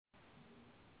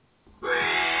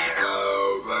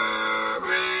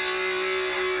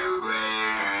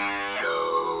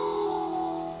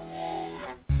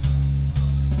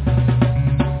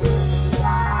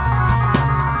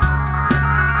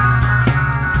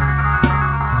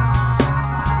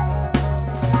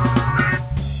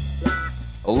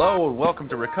Hello and welcome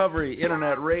to Recovery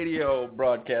Internet Radio,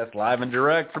 broadcast live and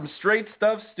direct from Straight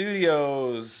Stuff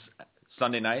Studios.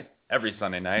 Sunday night, every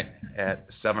Sunday night at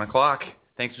 7 o'clock.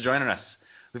 Thanks for joining us.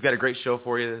 We've got a great show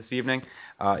for you this evening.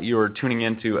 You are tuning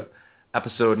into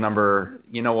episode number,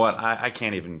 you know what, I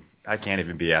can't even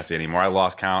be asked anymore. I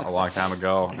lost count a long time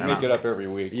ago. We make it up every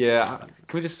week. Yeah.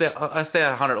 Can we just say, I said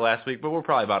 100 last week, but we're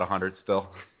probably about 100 still.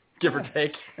 Give or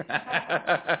take.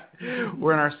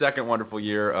 We're in our second wonderful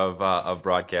year of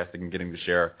broadcasting and getting to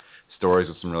share stories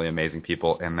with some really amazing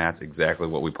people, and that's exactly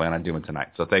what we plan on doing tonight.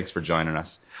 So thanks for joining us.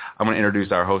 I'm going to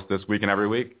introduce our host this week and every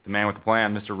week, the man with the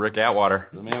plan, Mr. Rick Atwater.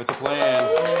 The man with the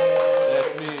plan.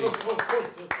 That's me.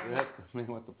 That's the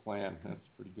man with the plan. That's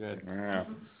pretty good. Yeah.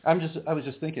 I was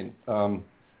just thinking,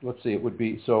 let's see, it would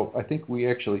be, so I think we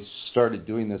actually started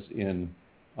doing this in,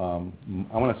 I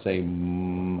want to say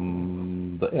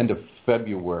the end of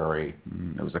February.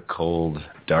 It was a cold,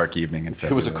 dark evening in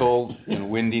February. It was a cold and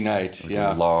windy night. It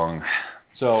was a long,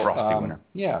 frosty winter.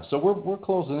 Yeah, so we're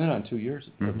closing in on 2 years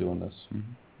of doing this.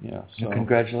 Mm-hmm. Yeah. So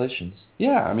congratulations.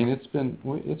 Yeah, I mean it's been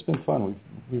fun.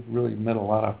 We've really met a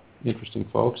lot of interesting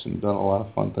folks and done a lot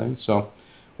of fun things. So,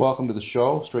 welcome to the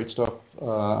show, Straight Stuff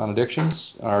on Addictions.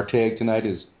 Our tag tonight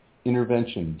is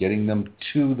intervention, getting them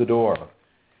to the door.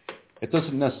 It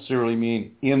doesn't necessarily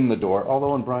mean in the door,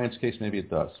 although in Brian's case, maybe it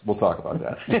does. We'll talk about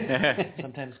that.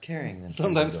 Sometimes carrying them.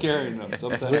 Sometimes carrying them.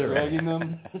 Sometimes dragging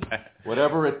them.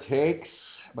 Whatever it takes.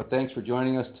 But thanks for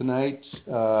joining us tonight.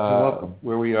 You're welcome.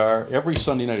 Where we are every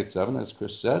Sunday night at 7, as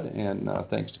Chris said. And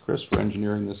thanks to Chris for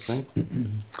engineering this thing.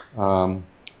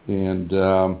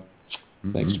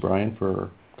 Thanks, Brian,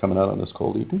 for coming out on this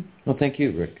cold evening. Well, thank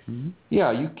you, Rick. Mm-hmm.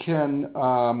 Yeah, you can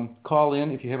call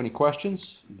in if you have any questions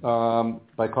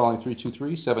by calling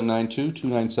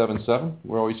 323-792-2977.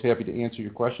 We're always happy to answer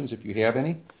your questions if you have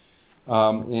any.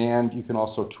 And you can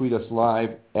also tweet us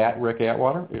live at Rick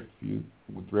Atwater. If you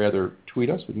would rather tweet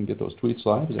us, we can get those tweets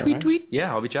live. Is that right? Tweet.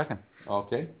 Yeah, I'll be checking.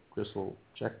 Okay. Chris will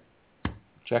check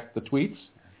the tweets.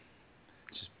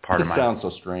 It's just part of my... It sounds so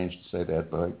strange to say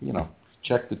that, but,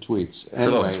 check the tweets.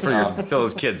 Anyway, for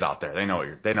those kids out there, they know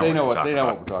what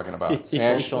we're talking about.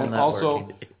 And also,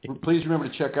 please remember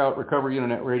to check out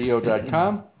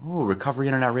recoveryinternetradio.com. Oh,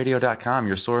 recoveryinternetradio.com,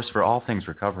 your source for all things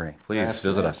recovery. Please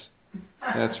visit us.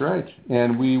 That's right.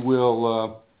 And we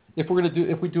will, if we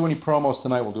do any promos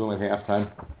tonight, we'll do them at halftime,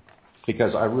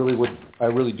 because I really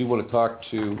do want to talk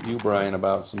to you, Brian,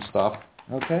 about some stuff.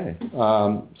 Okay.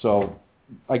 So,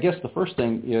 I guess the first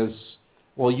thing is,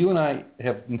 well, you and I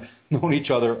have known each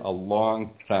other a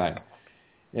long time,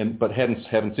 but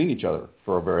haven't seen each other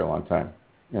for a very long time.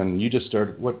 And you just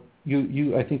started. I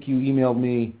think you emailed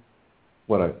me.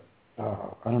 I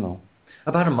don't know.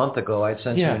 About a month ago, I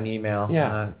sent you an email.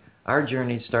 Yeah. Our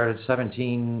journey started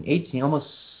 18, almost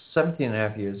 17 and a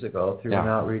half years ago through an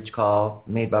outreach call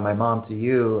made by my mom to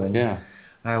you. And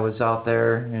I was out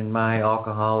there in my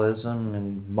alcoholism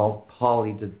and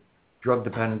poly drug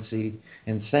dependency,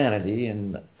 insanity,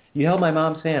 and you held my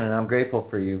mom's hand, and I'm grateful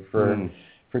for you for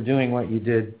doing what you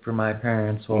did for my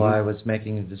parents while I was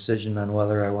making a decision on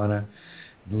whether I want to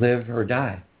live or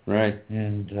die. Right.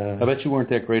 And I bet you weren't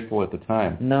that grateful at the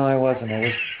time. No, I wasn't.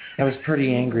 I was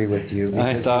pretty angry with you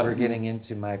because you were getting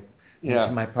into my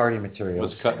party materials. It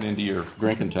was cutting into your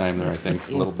drinking time there, I think,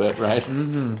 a little bit, right?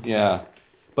 Mm-hmm. Yeah.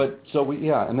 But so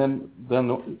and then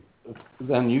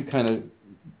you kind of,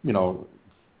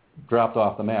 dropped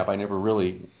off the map. I never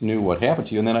really knew what happened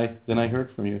to you, and then I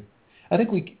heard from you. I think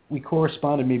we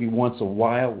corresponded maybe once a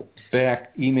while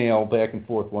back, email back and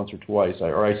forth once or twice,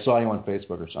 or I saw you on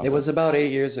Facebook or something. It was about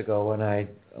 8 years ago when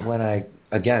I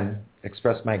again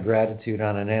expressed my gratitude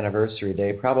on an anniversary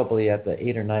day, probably at the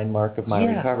 8 or 9 mark of my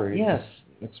recovery. Yes.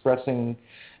 Expressing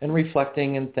and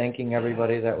reflecting and thanking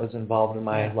everybody that was involved in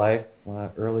my life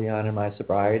early on in my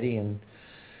sobriety. And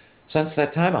since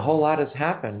that time, a whole lot has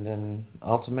happened, and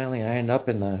ultimately I end up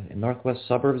in the northwest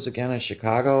suburbs again of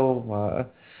Chicago,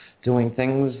 doing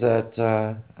things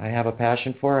that I have a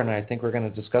passion for, and I think we're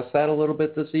going to discuss that a little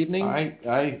bit this evening.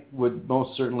 I would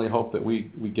most certainly hope that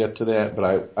we get to that,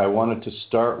 but I wanted to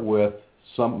start with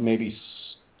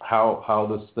how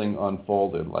this thing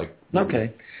unfolded, like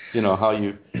okay, how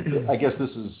you. I guess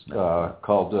this is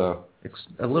called.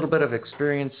 A little bit of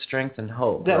experience, strength, and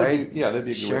hope, right? That'd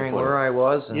be a good sharing way to put it. where I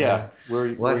was and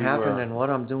what happened were. And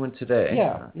what I'm doing today.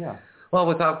 Yeah. Well,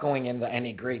 without going into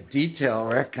any great detail,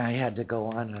 Rick, I had to go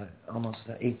on almost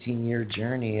an 18-year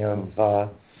journey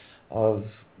of a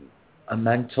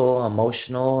mental,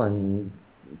 emotional, and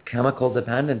chemical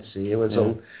dependency. It was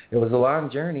a long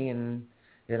journey, and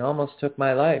it almost took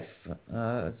my life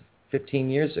 15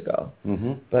 years ago.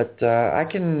 Mm-hmm. But I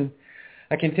can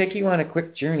I can take you on a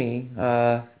quick journey.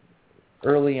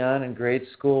 Early on in grade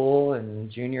school and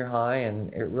junior high,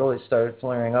 and it really started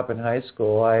flaring up in high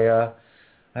school. I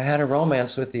had a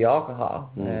romance with the alcohol,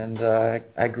 and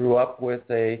I grew up with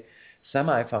a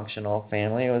semi-functional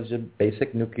family. It was a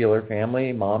basic nuclear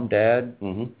family: mom, dad,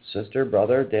 sister,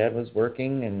 brother. Dad was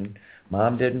working, and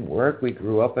mom didn't work. We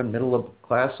grew up in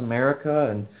middle-of-class America,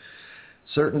 and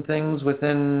certain things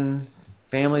within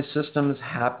family systems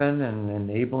happen, and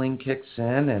enabling kicks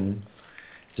in, and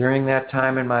during that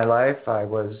time in my life, I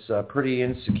was pretty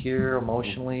insecure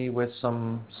emotionally with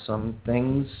some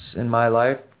things in my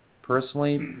life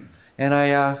personally, and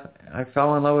I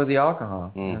fell in love with the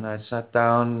alcohol, and I set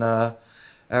down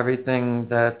everything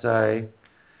that I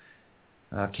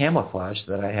camouflaged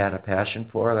that I had a passion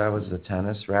for. That was the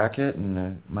tennis racket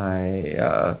and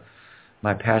my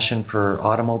passion for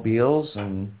automobiles,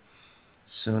 and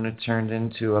soon it turned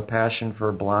into a passion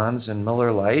for blondes and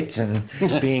Miller Lite, and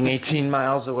being 18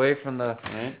 miles away from the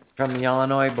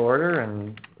Illinois border,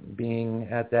 and being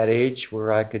at that age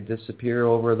where I could disappear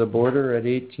over the border at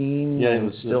 18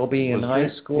 and still be in high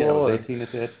school. Yeah, I was 18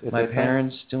 at my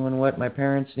parents doing what my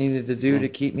parents needed to do to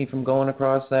keep me from going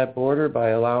across that border by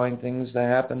allowing things to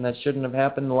happen that shouldn't have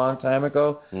happened a long time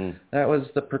ago. That was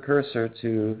the precursor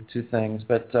to things.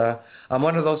 But I'm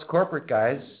one of those corporate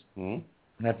guys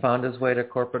that found his way to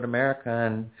corporate America,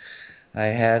 and I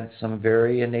had some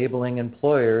very enabling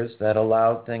employers that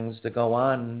allowed things to go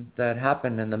on that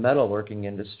happened in the metalworking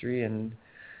industry, and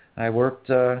I worked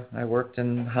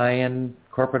in high-end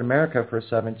corporate America for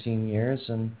 17 years,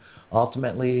 and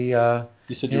ultimately... you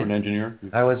said you were an engineer?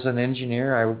 I was an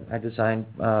engineer. I designed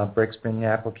brake spring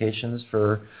applications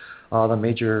for all the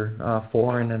major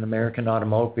foreign and American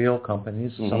automobile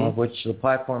companies, some of which the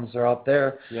platforms are out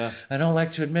there. Yeah. I don't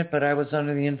like to admit, but I was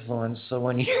under the influence. So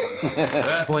when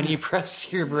you press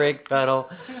your brake pedal,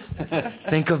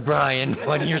 think of Brian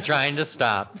when you're trying to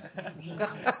stop.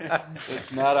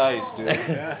 It's not ice, dude.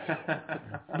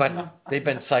 But they've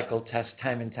been cycle test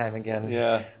time and time again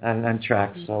on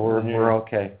tracks, so we're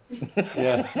okay.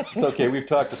 Yeah, it's okay. We've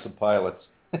talked to some pilots.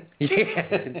 You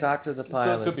can talk to the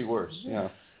pilots. It could be worse, yeah.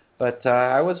 But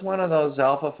I was one of those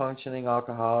alpha-functioning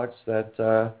alcoholics that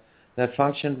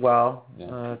functioned well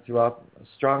throughout a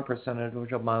strong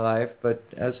percentage of my life. But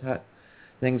as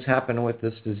things happen with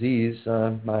this disease,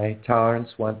 my tolerance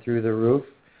went through the roof,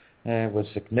 and it was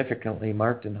significantly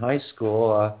marked in high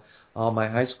school. All my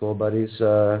high school buddies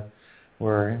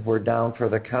were down for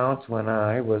the count when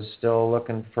I was still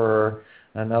looking for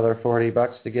another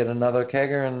 $40 to get another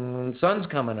kegger, and the sun's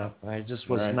coming up. I just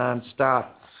was nonstop.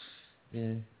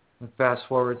 Yeah. Fast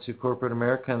forward to corporate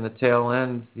America, and the tail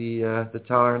end, the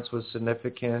tolerance was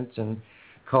significant, and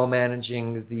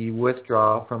co-managing the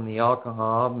withdrawal from the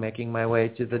alcohol, making my way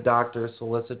to the doctor's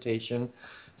solicitation,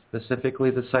 specifically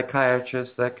the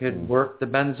psychiatrist that could work the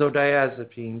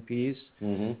benzodiazepine piece,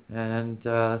 and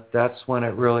that's when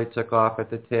it really took off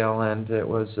at the tail end. It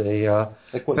was a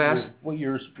what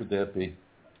years would that be?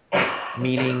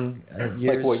 Meaning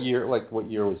years. Like what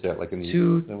year was that? Like in the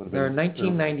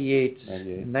 1998,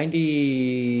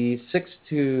 96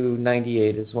 to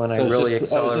 98 is when I really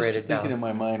accelerated I was just thinking in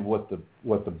my mind what the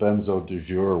benzo du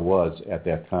jour was at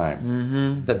that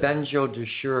time. The benzo du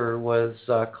jour was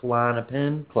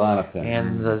Klonopin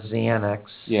and the Xanax.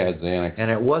 Yeah, Xanax. And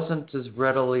it wasn't as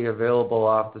readily available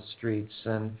off the streets.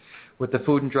 And with the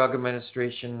Food and Drug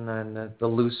Administration and the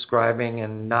loose scribing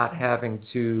and not having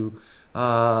to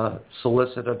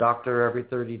solicit a doctor every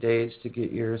 30 days to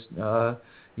get your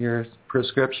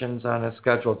prescriptions on a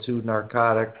Schedule II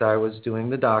narcotic, I was doing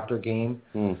the doctor game.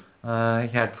 I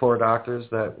had 4 doctors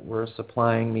that were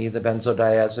supplying me the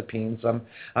benzodiazepines.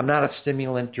 I'm not a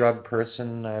stimulant drug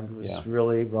person. I was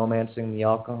really romancing the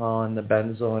alcohol and the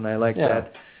benzo, and I like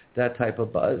that type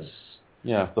of buzz.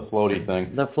 Yeah, the floaty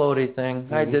thing. The floaty thing.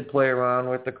 I did play around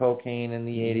with the cocaine in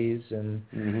the 80s, and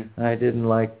I didn't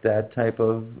like that type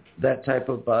of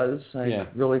buzz. I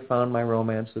really found my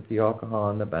romance with the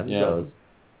alcohol and the benzos.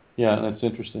 Yeah, and it's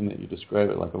interesting that you describe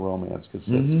it like a romance, because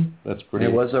that's pretty.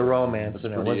 It was a romance,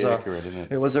 and it was accurate, isn't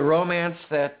it? It was a romance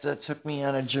that took me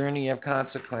on a journey of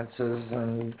consequences,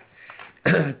 and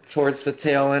towards the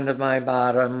tail end of my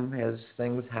bottom, as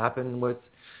things happened with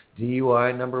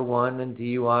DUI number 1 and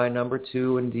DUI number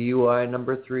 2 and DUI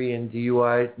number 3 and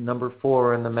DUI number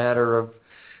 4 in the matter of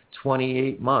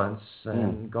 28 months,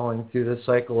 and going through the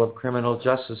cycle of criminal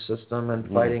justice system and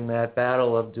fighting that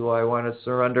battle of, do I want to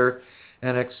surrender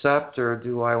and accept, or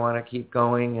do I want to keep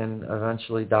going and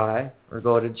eventually die or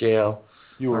go to jail?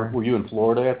 Were you in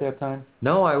Florida at that time?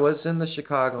 No, I was in the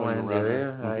Chicagoland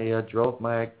area. Mm-hmm. I drove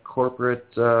my corporate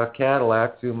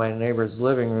Cadillac through my neighbor's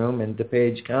living room in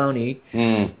DuPage County,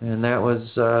 and that was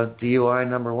DUI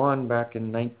number 1 back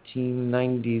in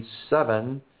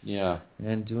 1997. Yeah.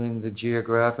 And doing the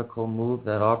geographical move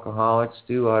that alcoholics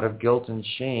do out of guilt and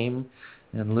shame,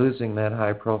 and losing that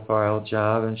high-profile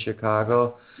job in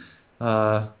Chicago,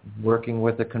 working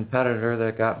with a competitor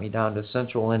that got me down to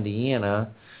central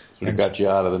Indiana. So it got you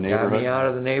out of the neighborhood? Got me out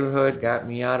of the neighborhood, got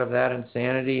me out of that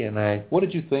insanity, and I... What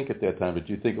did you think at that time? Did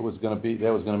you think that was going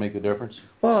to make the difference?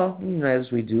 Well, as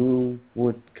we do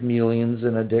with chameleons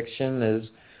and addiction,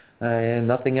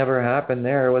 nothing ever happened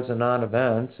there. It was a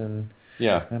non-event, and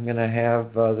yeah. I'm going to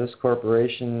have this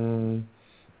corporation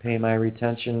pay my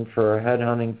retention for a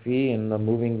headhunting fee, and the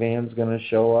moving van's going to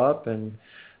show up, and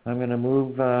I'm going to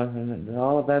move, and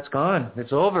all of that's gone.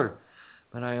 It's over.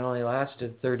 But I only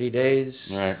lasted 30 days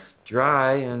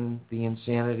dry, and the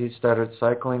insanity started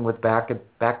cycling with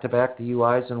back-to-back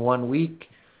DUIs in 1 week,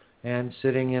 and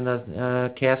sitting in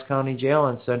a Cass County jail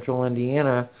in central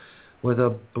Indiana with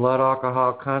a blood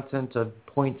alcohol content of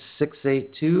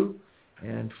 0.682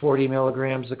 and 40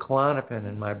 milligrams of Klonopin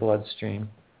in my bloodstream.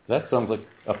 That sounds like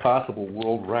a possible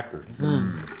world record.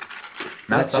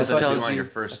 That just tells you on your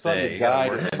first day.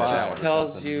 That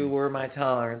tells you where my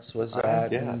tolerance was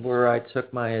at and where I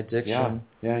took my addiction.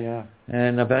 Yeah.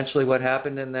 And eventually what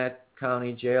happened in that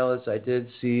county jail is I did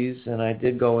seize, and I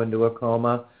did go into a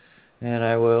coma, and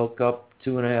I woke up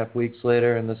 2.5 weeks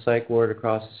later in the psych ward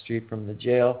across the street from the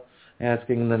jail,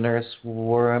 asking the nurse,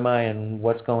 where am I and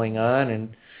what's going on, and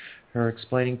her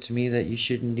explaining to me that you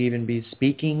shouldn't even be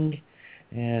speaking,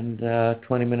 and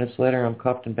 20 minutes later I'm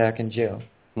cuffed and back in jail.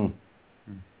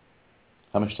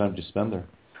 How much time did you spend there?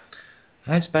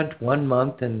 I spent 1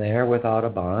 month in there without a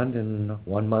bond, and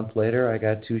 1 month later I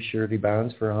got 2 surety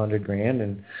bonds for $100,000,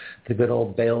 and the good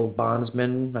old bail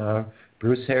bondsman,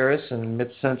 Bruce Harris in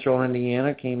mid-central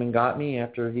Indiana, came and got me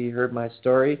after he heard my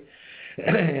story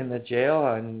in the jail,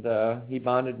 and he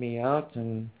bonded me out,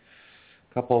 and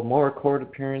a couple more court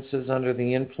appearances under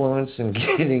the influence and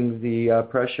getting the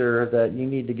pressure that you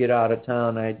need to get out of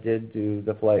town. I did do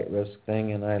the flight risk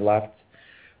thing, and I left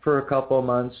for a couple of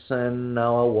months, and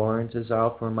now a warrant is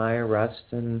out for my arrest.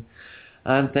 And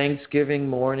on Thanksgiving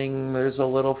morning, there's a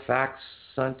little fax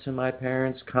sent to my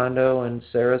parents' condo in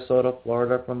Sarasota,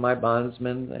 Florida, from my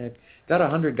bondsman. I've got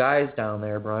 100 guys down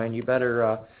there, Brian. You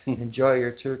better enjoy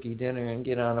your turkey dinner and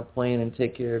get on a plane and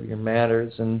take care of your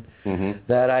matters. And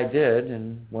that I did.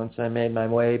 And once I made my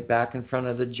way back in front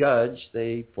of the judge,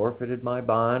 they forfeited my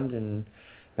bond. And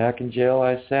back in jail,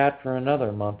 I sat for another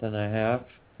 1.5 months.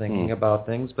 Thinking about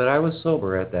things, but I was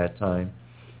sober at that time.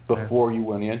 Before you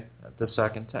went in? The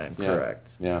second time, correct.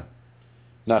 Yeah.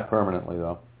 Not permanently,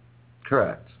 though.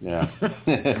 Correct. Yeah.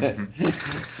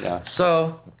 Yeah.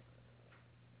 So,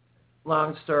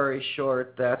 long story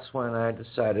short, that's when I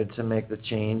decided to make the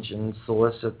change and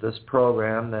solicit this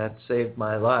program that saved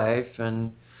my life,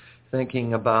 and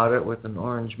thinking about it with an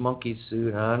orange monkey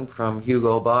suit on, from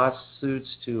Hugo Boss suits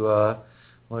to,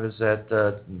 what is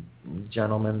that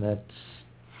gentleman that's...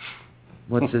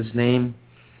 What's his name?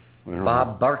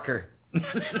 Bob Barker.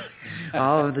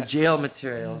 All of the jail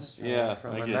materials. Yeah.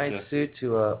 From a nice suit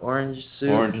to an orange suit.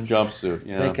 Orange jumpsuit,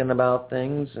 yeah. Thinking about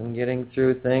things and getting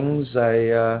through things.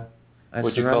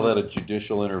 Would you call that a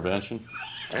judicial intervention?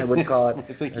 I would call it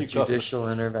a judicial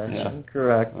intervention,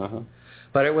 correct.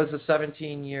 But it was a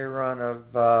 17-year run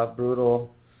of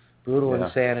brutal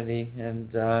insanity,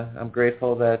 and I'm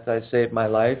grateful that I saved my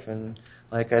life. And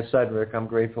like I said, Rick, I'm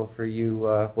grateful for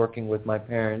you working with my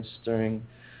parents during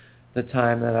the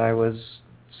time that I was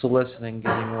soliciting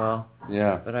getting well.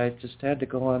 Yeah. But I just had to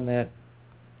go on that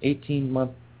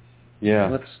 18-month.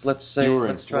 Yeah. Let's say you were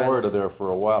in Florida there for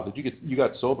a while. You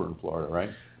got sober in Florida, right?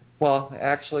 Well,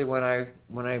 actually, when I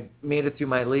made it through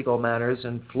my legal matters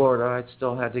in Florida, I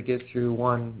still had to get through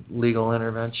one legal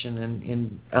intervention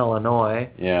in Illinois.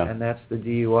 Yeah. And that's the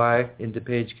DUI in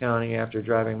DuPage County after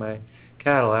driving my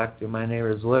Cadillac through my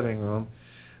neighbor's living room.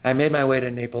 I made my way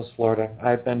to Naples, Florida.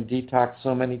 I've been detoxed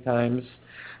so many times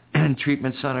in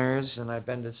treatment centers, and I've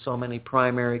been to so many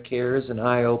primary cares and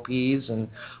IOPs and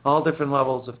all different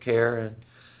levels of care. And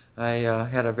I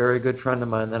had a very good friend of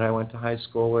mine that I went to high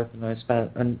school with, and I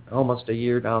spent almost a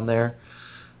year down there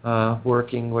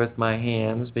working with my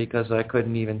hands because I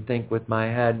couldn't even think with my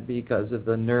head because of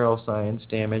the neuroscience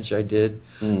damage I did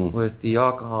with the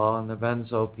alcohol and the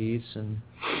benzo piece. And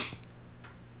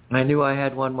I knew I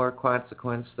had one more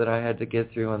consequence that I had to get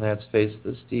through, and that's face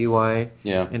this DUI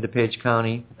in DuPage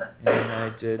County. And I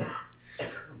did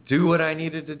do what I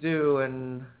needed to do,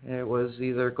 and it was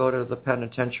either go to the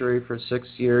penitentiary for 6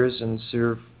 years and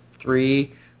serve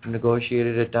 3,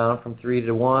 negotiated it down from 3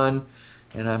 to 1,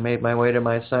 and I made my way to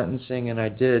my sentencing, and I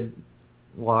did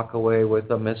walk away with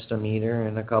a misdemeanor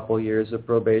and a couple years of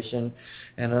probation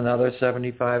and another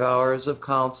 75 hours of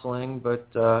counseling, but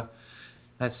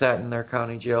I sat in their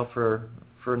county jail for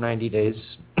 90 days.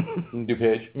 In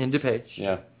DuPage? In DuPage.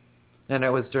 Yeah. And it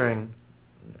was during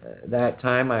that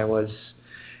time I was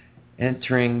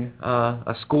entering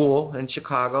a school in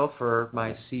Chicago for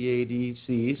my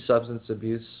CADC, substance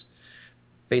abuse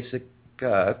basic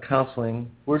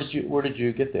counseling. Where did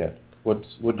you get that?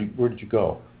 Where did you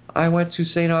go? I went to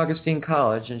St. Augustine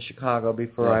College in Chicago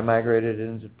before I migrated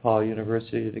into Paul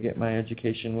University to get my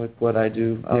education with what I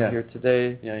do out here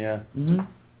today. Yeah, yeah. Mm-hmm.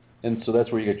 And so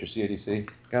that's where you got your CADC?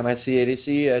 Got my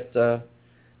CADC at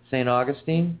St.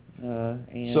 Augustine.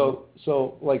 And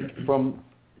so like from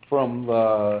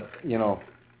the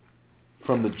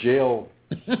jail,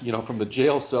 from the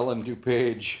jail cell in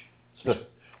DuPage,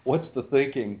 what's the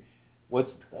thinking? Let's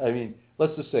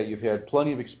just say you've had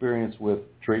plenty of experience with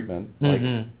treatment, like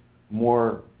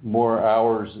more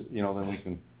hours,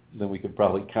 than we could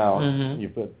probably count. Mm-hmm.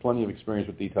 You've had plenty of experience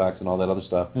with detox and all that other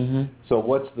stuff. Mm-hmm. So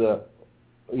what's the,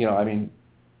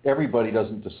 everybody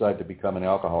doesn't decide to become an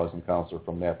alcoholism counselor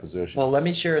from that position. Well, let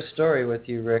me share a story with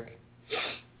you, Rick.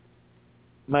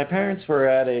 My parents were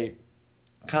at a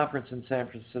conference in San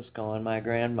Francisco, and my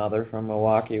grandmother from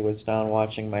Milwaukee was down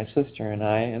watching my sister and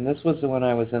I, and this was when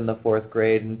I was in the 4th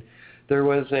grade, and there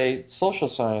was a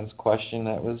social science question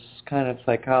that was kind of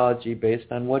psychology based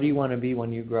on what do you want to be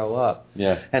when you grow up.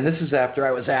 Yeah. And this is after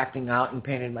I was acting out and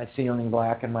painted my ceiling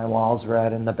black and my walls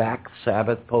red and the back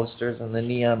Sabbath posters and the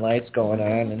neon lights going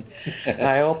on. And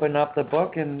I opened up the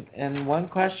book, and one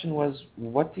question was,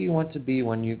 what do you want to be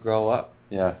when you grow up?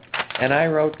 Yeah. And I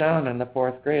wrote down in the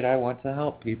 4th grade, I want to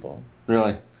help people.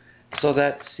 Really? So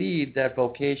that seed, that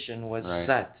vocation was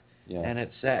set. Yeah. And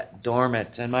it sat dormant.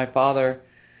 And my father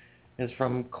is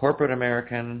from corporate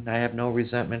America, and I have no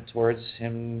resentment towards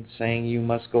him saying you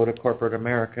must go to corporate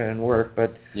America and work.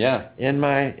 But in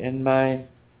my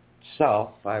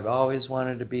self, I've always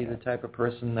wanted to be the type of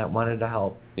person that wanted to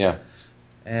help. Yeah.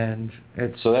 And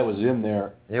so that was in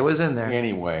there. It was in there.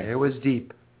 Anyway. It was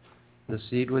deep. The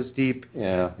seed was deep.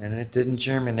 Yeah. And it didn't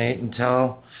germinate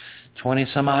until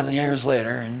 20-some-odd years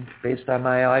later. And based on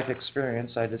my life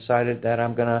experience, I decided that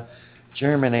I'm going to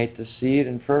germinate the seed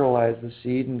and fertilize the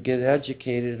seed and get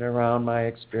educated around my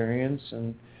experience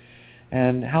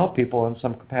and help people in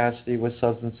some capacity with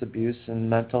substance abuse and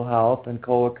mental health and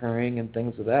co-occurring and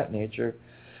things of that nature.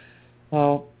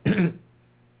 Well,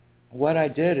 what I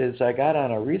did is I got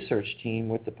on a research team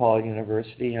with DePaul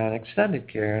University on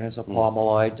extended care, and it's a Paul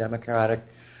Malloy Democratic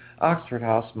Oxford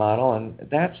House model, and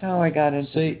that's how I got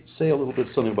into... Say a little bit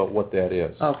something about what that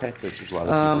is. Okay. Because there's a lot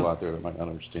of people out there that might not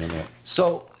understand that.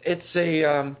 So it's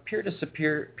a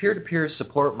peer-to-peer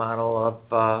support model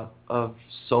of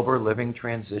sober living,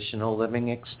 transitional living,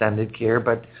 extended care,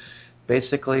 but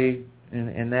basically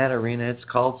in that arena it's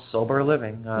called sober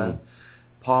living.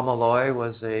 Paul Malloy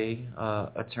was a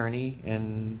attorney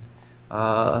in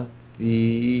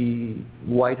the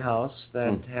White House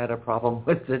that had a problem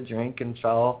with the drink and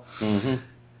fell to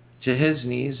his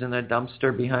knees in a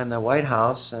dumpster behind the White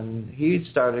House, and he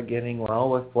started getting well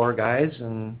with 4 guys,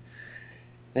 and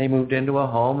they moved into a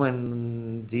home,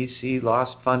 and D.C.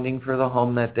 lost funding for the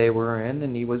home that they were in,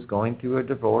 and he was going through a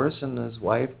divorce, and his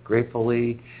wife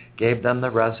gratefully gave them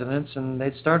the residence, and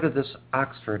they started this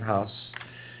Oxford House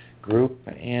group,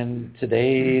 and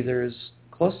today there's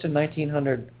close to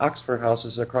 1,900 Oxford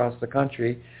houses across the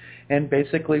country, and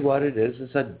basically what it is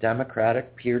a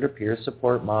democratic peer-to-peer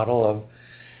support model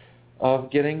of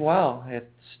getting well. Its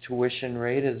tuition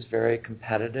rate is very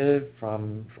competitive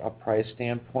from a price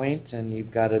standpoint, and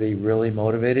you've got to be really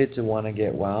motivated to want to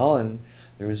get well, and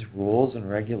there's rules and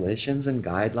regulations and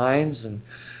guidelines, and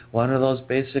one of those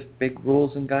basic big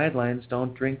rules and guidelines,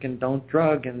 don't drink and don't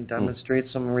drug, and demonstrate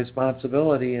some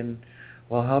responsibility, and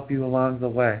will help you along the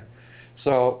way.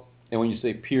 So, and when you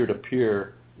say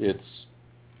peer-to-peer, it's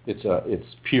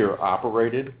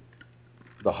peer-operated,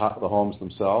 the homes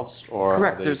themselves? Or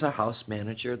correct. There's a house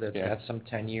manager that's got some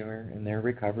tenure in their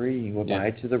recovery. You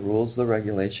abide to the rules, the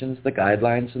regulations, the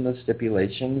guidelines, and the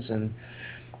stipulations, and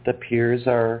the peers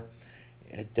are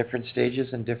at different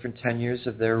stages and different tenures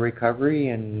of their recovery,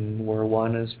 and where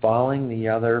one is falling, the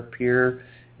other peer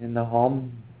in the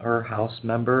home or house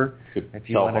member, if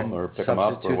you want to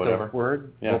substitute the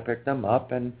word, will pick them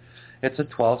up. And it's a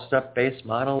 12-step base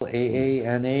model,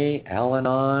 AANA,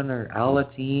 Al-Anon or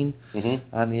Alateen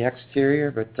on the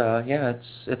exterior. But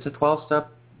it's a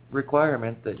 12-step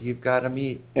requirement that you've got to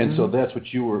meet. And so that's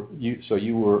what you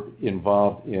were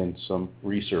involved in some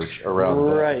research around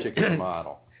that particular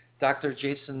model. Dr.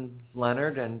 Jason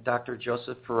Leonard and Dr.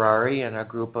 Joseph Ferrari and a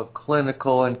group of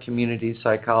clinical and community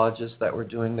psychologists that were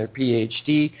doing their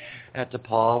PhD at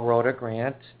DePaul wrote a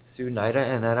grant through NIDA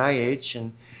and NIH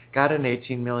and got an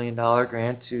 $18 million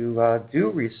grant to do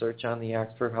research on the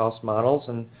Oxford House models.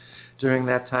 And during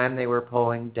that time, they were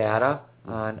pulling data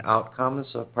on outcomes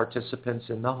of participants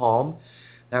in the home.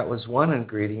 That was one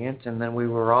ingredient. And then we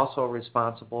were also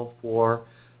responsible for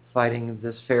fighting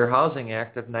this Fair Housing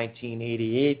Act of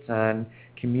 1988 on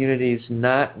communities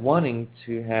not wanting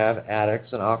to have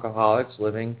addicts and alcoholics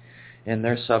living in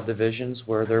their subdivisions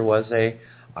where there was a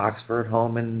Oxford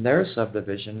home in their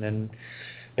subdivision. And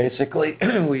basically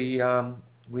we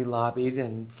lobbied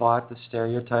and fought the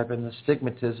stereotype and the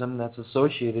stigmatism that's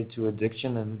associated to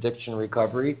addiction and addiction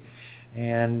recovery.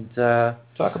 And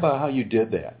talk about how you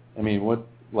did that. I mean,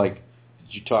 did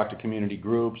you talk to community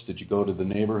groups? Did you go to the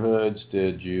neighborhoods?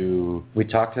 We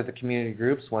talked to the community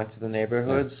groups, went to the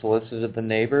neighborhoods, solicited the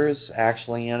neighbors,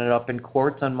 actually ended up in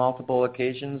court on multiple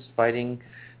occasions fighting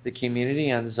the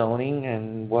community on zoning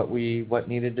and what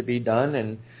needed to be done.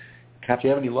 And did you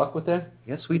have any luck with that?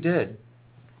 Yes, we did.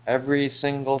 Every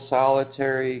single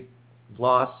solitary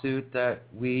lawsuit that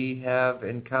we have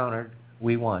encountered,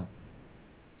 we won.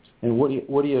 And what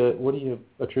do you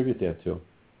attribute that to?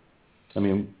 I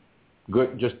mean,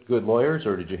 just good lawyers,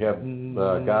 or did you have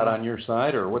God on your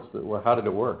side, or how did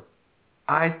it work?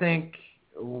 I think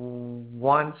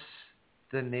once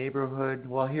the neighborhood.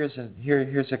 Well, here's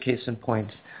a case in point.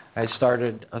 I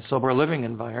started a sober living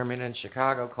environment in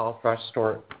Chicago called Fresh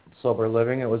Start Sober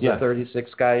Living. It was a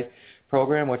 36-guy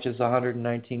program, which is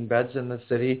 119 beds in the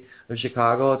city of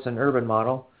Chicago. It's an urban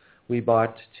model. We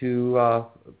bought 2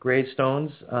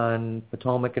 gravestones on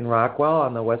Potomac and Rockwell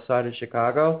on the west side of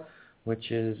Chicago,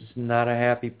 which is not a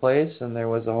happy place, and there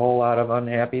was a whole lot of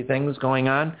unhappy things going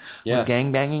on with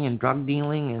gangbanging and drug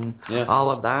dealing and all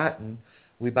of that. And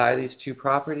we buy these 2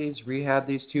 properties, rehab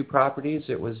these 2 properties.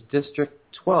 It was District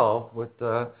 12 with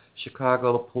the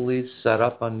Chicago police set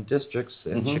up on districts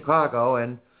in Chicago,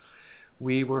 and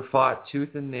we were fought tooth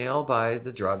and nail by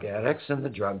the drug addicts and the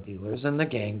drug dealers and the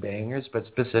gangbangers, but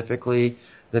specifically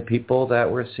the people that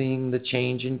were seeing the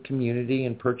change in community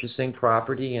and purchasing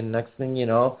property. And next thing you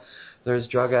know, there's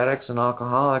drug addicts and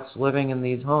alcoholics living in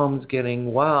these homes,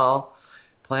 getting well,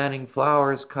 planting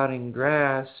flowers, cutting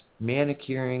grass,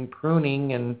 manicuring,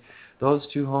 pruning, and those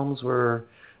 2 homes were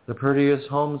the prettiest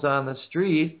homes on the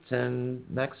street. And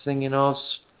next thing you know,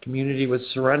 community was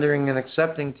surrendering and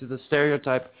accepting to the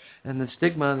stereotype and the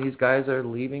stigma. These guys are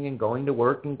leaving and going to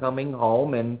work and coming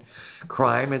home, and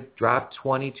crime had dropped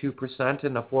 22%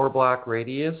 in a 4-block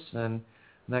radius. And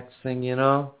next thing you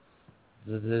know,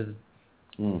 the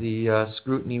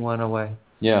scrutiny went away.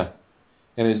 Yeah,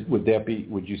 and would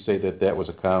you say that was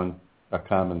a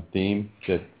common theme?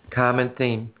 Common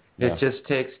theme. Yeah. It just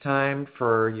takes time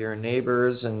for your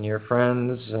neighbors and your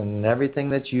friends and everything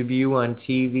that you view on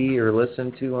TV or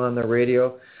listen to on the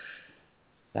radio,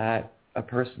 that a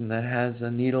person that has a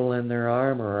needle in their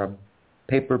arm or a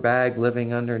paper bag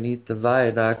living underneath the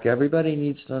viaduct, everybody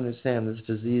needs to understand this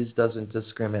disease doesn't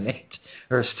discriminate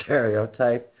or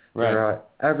stereotype. Right. There are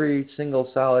every single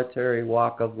solitary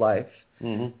walk of life.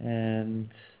 Mm-hmm. And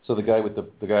so the guy with the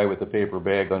paper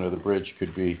bag under the bridge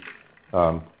could be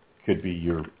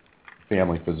your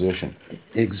family physician.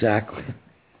 Exactly.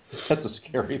 That's a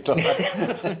scary thought.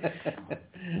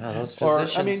 Or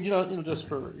I mean, just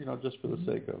for the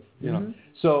sake of know.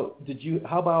 So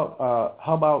how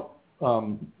about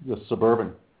the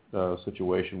suburban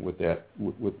situation with that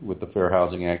with the Fair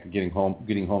Housing Act, getting homes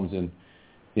getting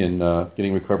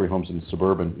recovery homes in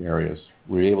suburban areas?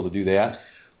 Were you able to do that?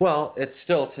 Well, it's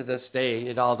still to this day.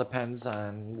 It all depends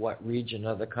on what region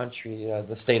of the country.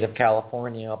 The state of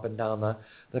California, up and down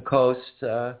the coast,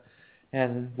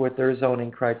 and with their zoning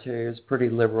criteria is pretty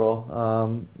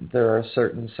liberal. There are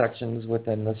certain sections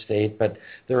within the state, but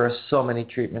there are so many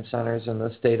treatment centers in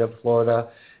the state of Florida,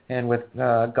 and with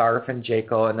GARF and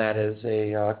JACO, and that is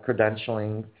a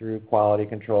credentialing through quality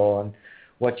control and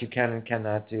what you can and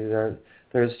cannot do.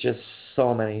 There's just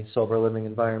so many sober living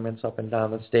environments up and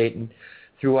down the state, and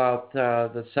throughout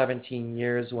the 17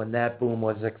 years when that boom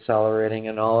was accelerating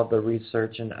and all of the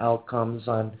research and outcomes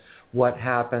on what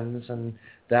happens, and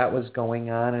that was going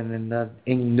on. And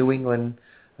in New England,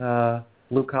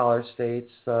 blue-collar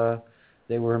states,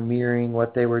 they were mirroring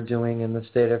what they were doing in the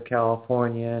state of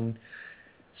California, and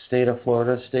state of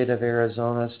Florida, state of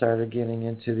Arizona started getting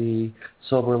into the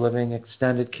sober living,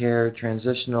 extended care,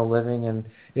 transitional living, and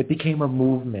it became a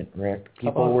movement, Rick.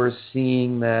 People were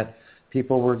seeing that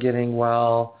people were getting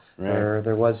well, right.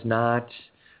 there was not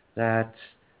that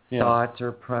thought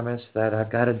or premise that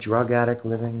I've got a drug addict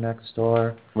living next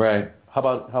door. Right. How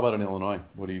about in Illinois?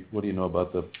 What do you know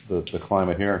about the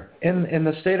climate here? In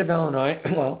the state of Illinois,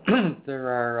 well, there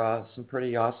are some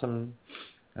pretty awesome,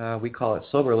 we call it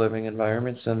sober living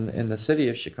environments in the city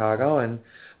of Chicago. And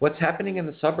what's happening in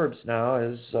the suburbs now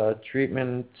is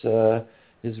treatment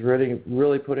is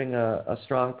really putting a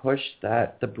strong push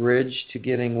that the bridge to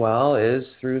getting well is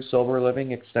through sober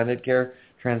living, extended care,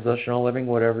 transitional living,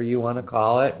 whatever you want to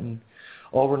call it. And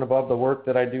over and above the work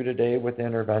that I do today with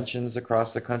interventions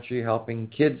across the country helping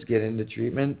kids get into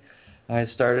treatment, I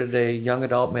started a young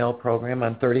adult male program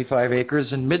on 35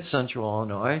 acres in mid-central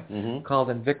Illinois called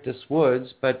Invictus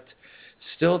Woods. But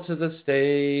still to this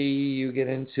day, you get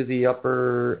into the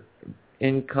upper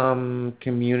income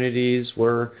communities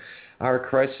where our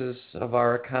crisis of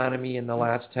our economy in the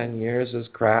last 10 years has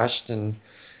crashed, and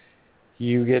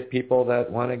you get people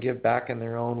that want to give back in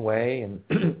their own way.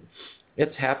 And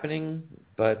it's happening,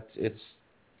 but it's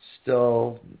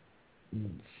still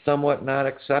somewhat not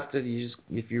accepted.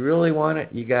 If you really want it,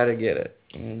 you got to get it,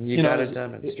 and you got to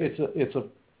demonstrate.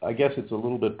 I guess it's a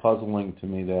little bit puzzling to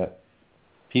me that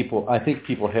I think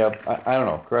people have, I don't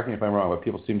know, correct me if I'm wrong, but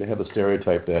people seem to have the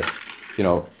stereotype that,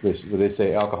 when they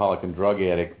say alcoholic and drug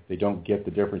addict, they don't get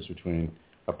the difference between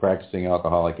a practicing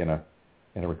alcoholic and a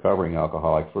recovering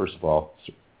alcoholic. First of all, it's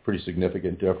a pretty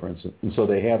significant difference, and so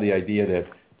they have the idea that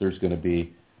there's going to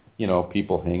be,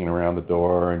 people hanging around the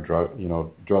door and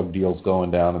drug deals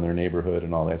going down in their neighborhood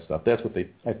and all that stuff.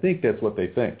 I think that's what they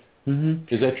think.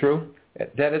 Mm-hmm. Is that true?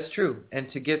 That is true.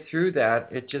 And to get through that,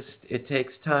 it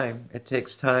takes time. It takes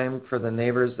time for the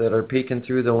neighbors that are peeking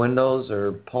through the windows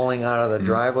or pulling out of the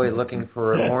driveway looking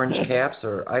for orange caps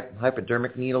or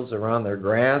hypodermic needles around their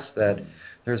grass, that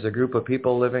there's a group of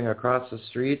people living across the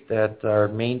street that are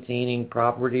maintaining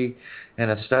property and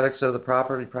aesthetics of the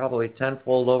property probably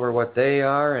tenfold over what they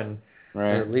are, and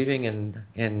they're leaving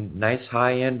in nice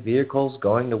high-end vehicles,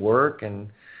 going to work, and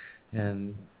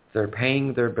they're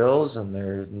paying their bills, and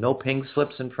there are no ping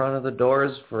slips in front of the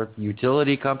doors for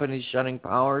utility companies shutting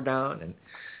power down. And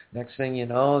next thing you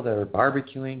know, they're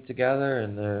barbecuing together,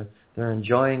 and they're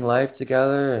enjoying life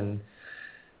together, and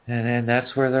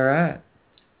that's where they're at.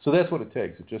 So that's what it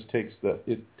takes. It just takes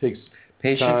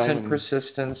patience and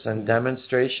persistence and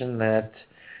demonstration that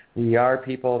we are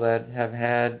people that have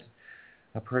had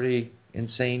a pretty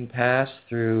insane past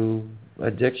through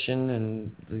addiction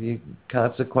and the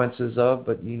consequences of,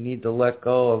 but you need to let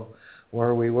go of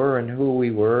where we were and who we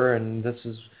were, and this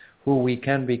is who we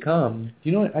can become. Do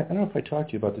you know, I don't know if I talked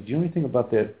to you about this. Do you know anything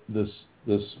about this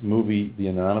movie, The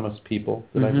Anonymous People?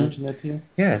 Did I mention that to you?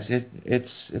 Yes,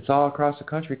 it's all across the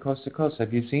country, coast to coast.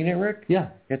 Have you seen it, Rick? Yeah.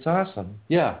 It's awesome.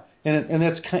 Yeah. And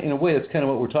that's in a way that's kind of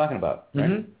what we're talking about, right?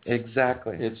 Mm-hmm.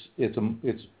 Exactly.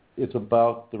 It's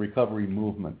about the recovery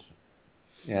movement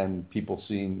and people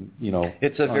seeing,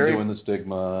 undoing the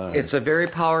stigma. It's a very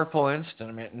powerful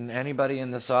instrument, and anybody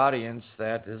in this audience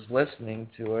that is listening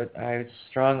to it, I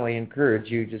strongly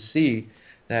encourage you to see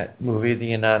that movie,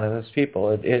 The Anonymous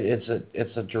People.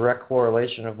 It's a direct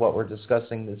correlation of what we're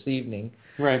discussing this evening,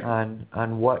 right?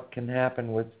 On what can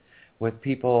happen with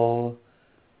people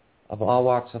of all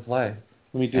walks of life,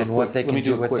 what they can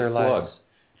do with their lives.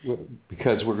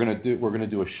 Because we're going to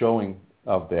do a showing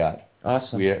of that.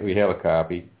 Awesome. We have a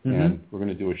copy, and we're going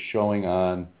to do a showing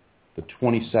on the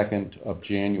 22nd of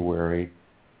January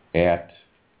at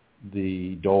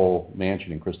the Dole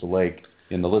Mansion in Crystal Lake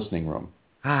in the listening room.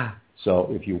 So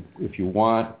if you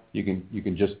want, you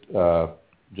can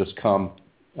just come.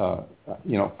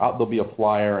 There'll be a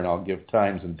flyer, and I'll give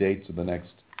times and dates of the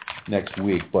next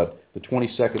week. But the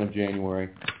 22nd of January,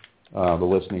 the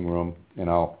listening room, and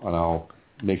I'll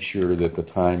make sure that the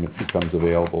time it becomes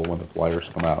available when the flyers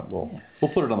come out. We'll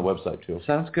put it on the website too.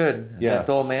 Sounds good. Yeah. That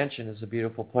Dole Mansion is a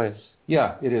beautiful place.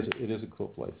 Yeah, it is. It is a cool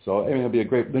place. So it'll be a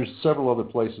great. There's several other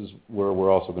places where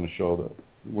we're also going to show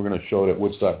we're going to show it at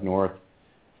Woodstock North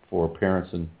for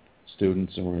parents and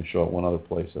students, and we're going to show it one other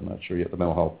place. I'm not sure yet. The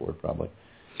Mental Health Board probably.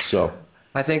 So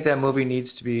I think that movie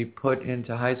needs to be put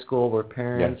into high school where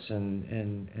parents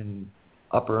and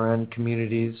upper end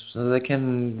communities so they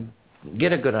can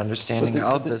get a good understanding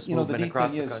of this movement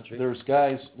across the country. There's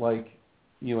guys like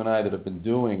you and I that have been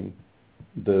doing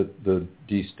the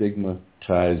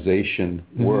destigmatization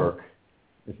work,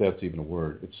 if that's even a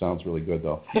word. It sounds really good,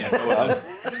 though.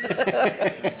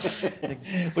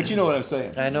 But you know what I'm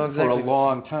saying. I know exactly. For a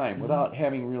long time, without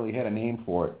having really had a name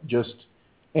for it, just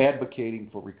advocating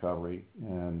for recovery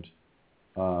and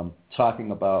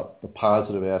talking about the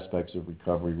positive aspects of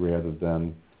recovery rather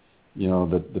than,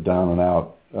 the down and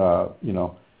out,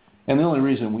 And the only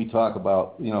reason we talk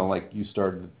about, like we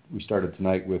started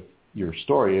tonight with your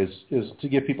story is to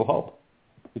give people hope.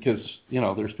 Because,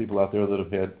 there's people out there that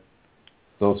have had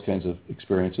those kinds of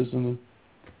experiences, and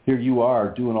here you are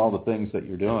doing all the things that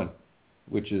you're doing,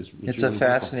 which is it's really a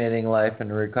fascinating life, and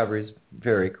recovery is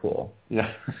very cool.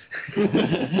 Yeah.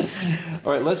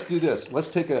 All right, let's do this. Let's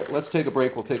take a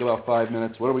break. We'll take about 5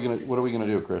 minutes. What are we gonna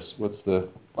do, Chris? I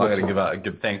got to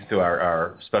give thanks to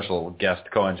our special guest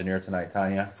co-engineer tonight,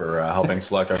 Tanya, for helping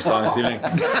select our song this evening.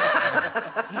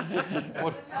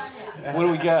 What do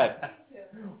we got?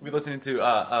 We're listening to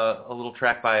a little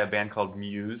track by a band called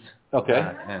Muse. Okay.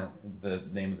 And the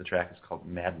name of the track is called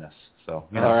Madness. So.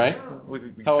 All right.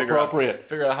 We how appropriate.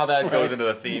 Figure out how that goes into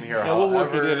the theme here. Yeah, we'll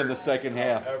work it in the second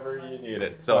half. However you need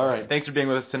it. So, all right. Thanks for being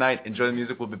with us tonight. Enjoy the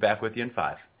music. We'll be back with you in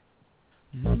 5.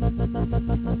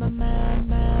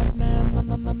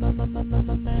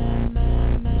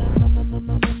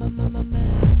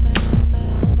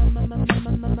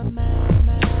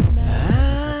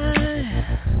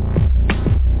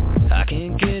 I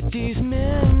can't get these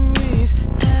memories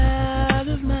out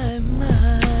of my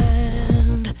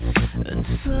mind, and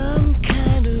some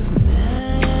kind of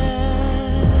madness.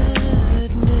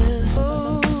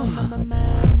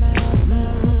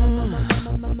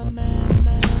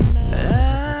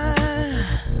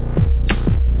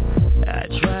 I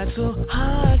tried so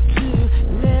hard to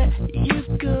let you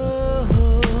go,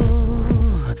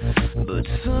 but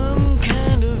some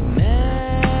kind of madness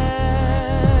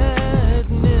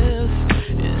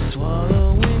is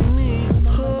swallowing me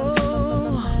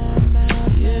whole.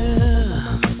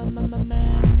 Yeah,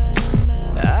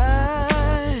 I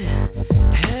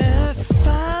have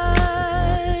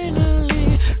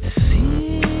finally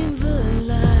seen the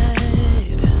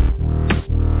light,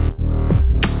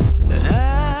 and I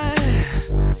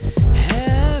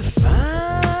have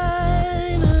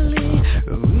finally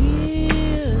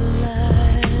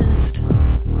realized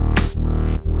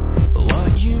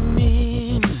what you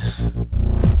mean.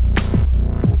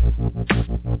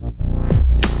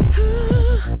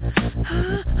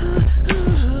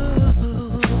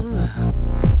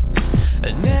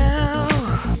 And now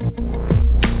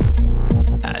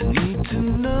I need to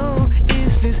know,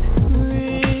 is this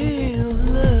real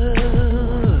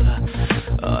love,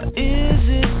 or is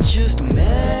it just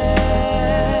madness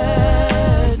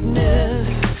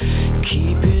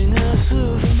keeping us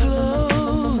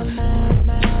afloat?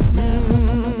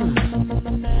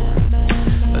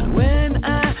 But when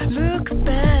I look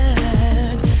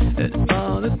back at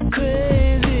all the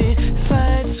crazy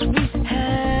fights we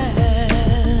had,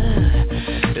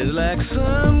 it's like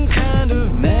some kind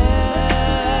of madness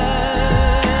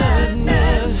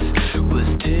was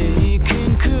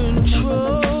taking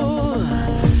control.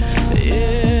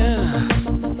 Yeah.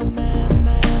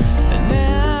 And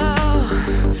now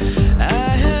I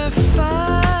have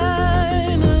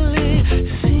finally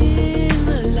seen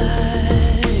the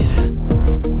light,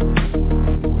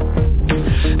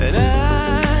 and I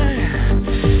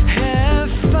have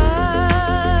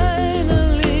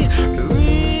finally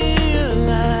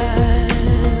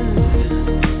realized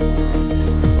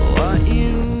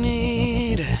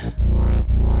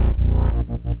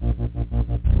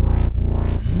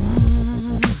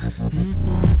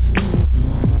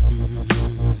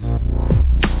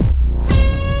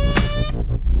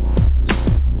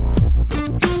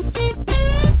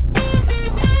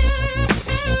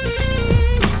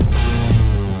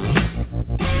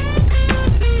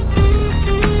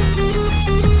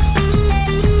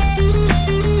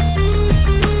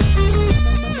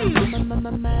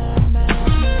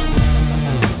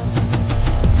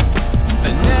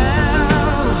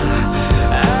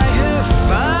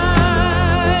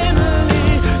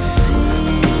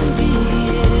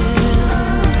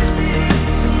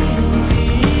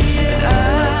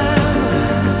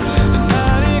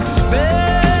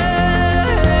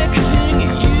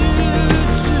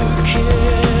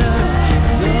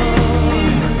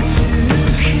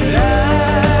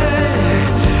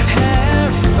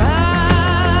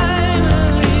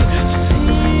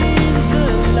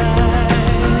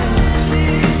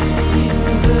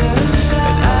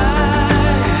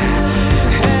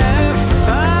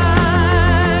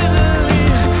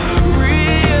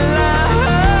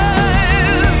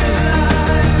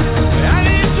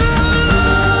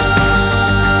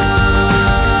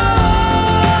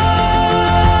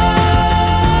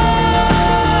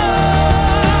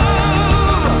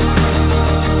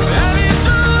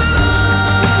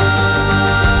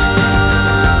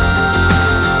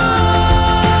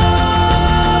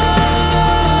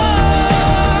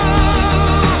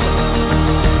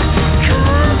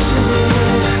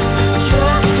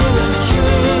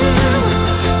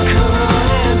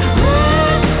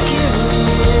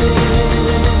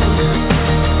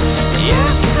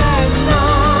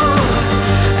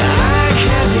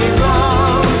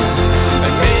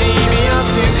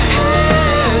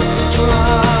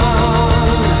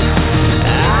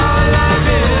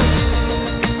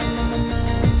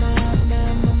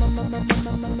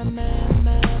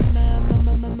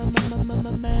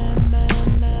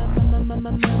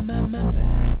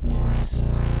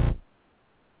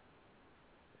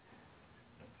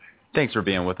Thanks for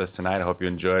being with us tonight. I hope you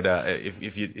enjoyed.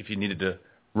 If you needed to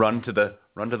run to the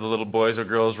little boys or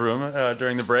girls room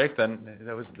during the break, then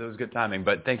that was good timing.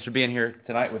 But thanks for being here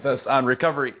tonight with us on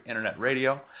Recovery Internet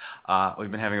Radio.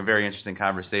 We've been having a very interesting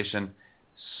conversation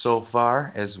so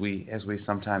far, as we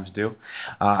sometimes do.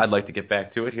 I'd like to get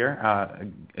back to it here.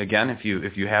 Again, if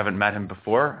you haven't met him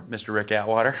before, Mr. Rick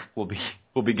Atwater will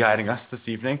be guiding us this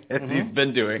evening, as he's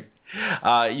been doing.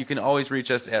 You can always reach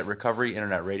us at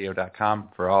recoveryinternetradio.com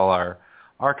for all our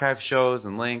archive shows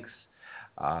and links.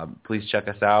 Please check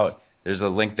us out. There's a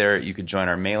link there. You can join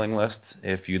our mailing list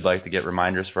if you'd like to get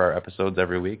reminders for our episodes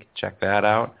every week. Check that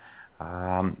out.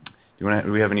 Do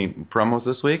we have any promos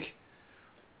this week?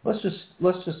 Let's just.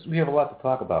 We have a lot to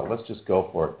talk about. Let's just go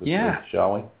for it this week,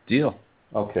 shall we? Deal.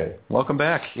 Okay. Welcome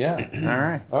back. Yeah.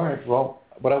 All right. Well,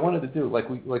 what I wanted to do, like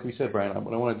we said, Brian,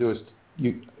 what I want to do is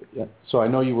So I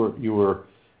know you were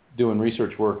doing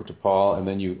research work at DePaul, and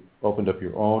then you opened up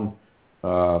your own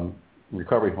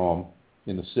recovery home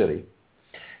in the city.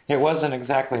 It wasn't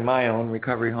exactly my own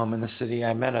recovery home in the city.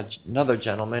 I met another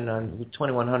gentleman on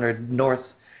 2100 North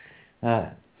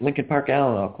Lincoln Park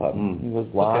Alamo Club. He was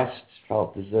lost,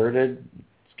 felt deserted,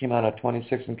 came out of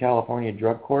 26 in California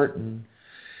drug court, and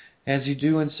as you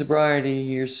do in sobriety,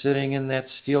 you're sitting in that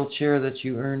steel chair that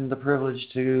you earned the privilege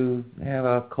to have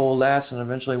a cold ass and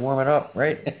eventually warm it up,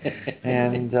 right?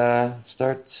 And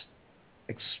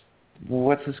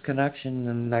what's this connection?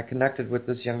 And I connected with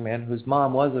this young man whose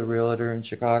mom was a realtor in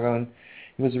Chicago, and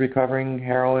he was a recovering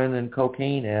heroin and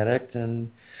cocaine addict,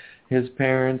 and his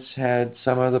parents had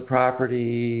some of the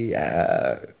property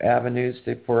avenues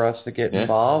for us to get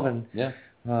involved, and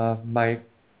my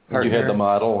partner, you had the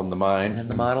model and the mind. And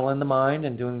the model and the mind,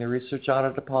 and doing the research out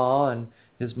at DePaul, and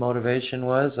his motivation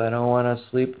was, I don't want to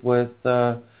sleep with,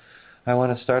 I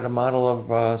want to start a model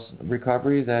of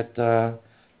recovery that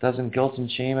doesn't guilt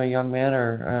and shame a young man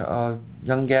or a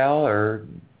young gal or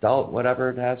adult, whatever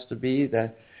it has to be,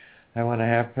 that I want to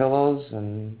have pillows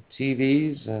and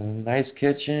TVs and nice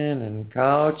kitchen and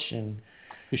couch, and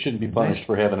you shouldn't be punished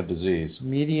for having a disease.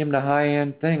 Medium to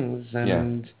high-end things,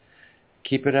 and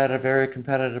keep it at a very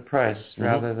competitive price,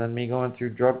 rather than me going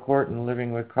through drug court and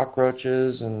living with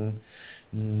cockroaches and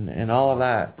all of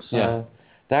that. So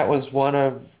that was one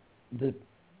of the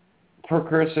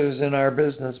precursors in our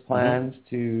business plans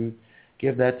to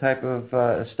give that type of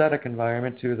aesthetic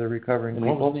environment to the recovering people.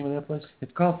 And what was the name of that place?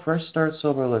 It's called Fresh Start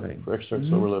Sober Living. Fresh Start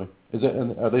Sober Living. Is that?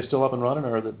 And are they still up and running,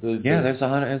 or there's a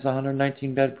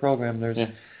 119-bed program. There's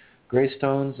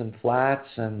graystones and flats,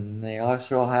 and they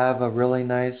also have a really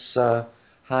nice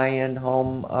high-end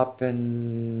home up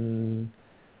in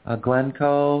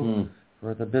Glencoe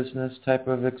for the business type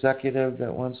of executive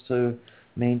that wants to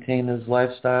maintain his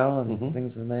lifestyle and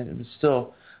things of that. It's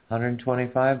still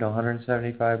 $125 to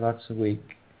 $175 a week.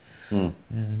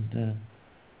 And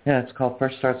it's called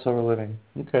Fresh Start Sober Living.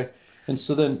 Okay. And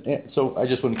so I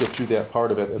just want to get through that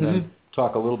part of it and then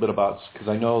talk a little bit about, because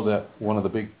I know that one of the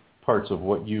big parts of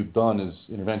what you've done is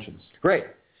interventions. Great.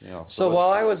 So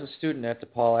while I was a student at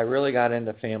DePaul, I really got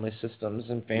into family systems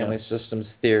and family systems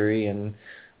theory, and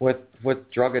with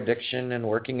drug addiction and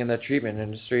working in the treatment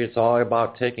industry, it's all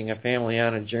about taking a family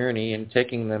on a journey and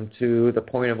taking them to the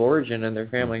point of origin in their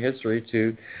family history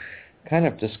to kind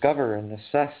of discover and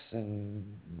assess and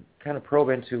kind of probe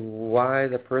into why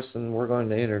the person we're going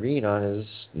to intervene on is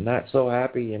not so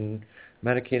happy and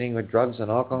medicating with drugs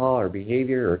and alcohol or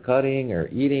behavior or cutting or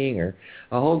eating or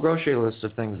a whole grocery list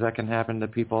of things that can happen to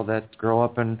people that grow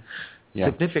up in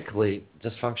significantly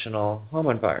dysfunctional home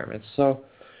environments. So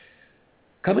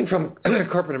coming from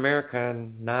corporate America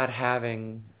and not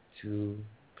having to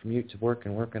commute to work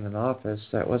and work in an office,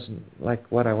 that wasn't like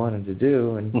what I wanted to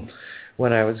do. And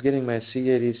when I was getting my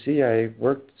CADC, I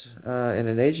worked in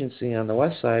an agency on the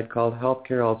west side called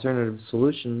Healthcare Alternative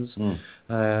Solutions,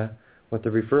 with the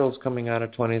referrals coming out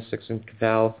of 26 in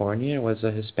California. It was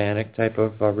a Hispanic type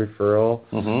of referral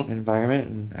environment,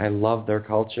 and I loved their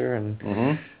culture.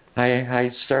 And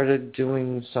I started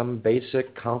doing some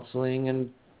basic counseling and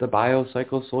the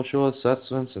biopsychosocial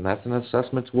assessments, and that's an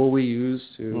assessment tool we use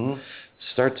to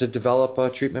start to develop a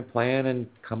treatment plan and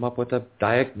come up with a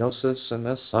diagnosis and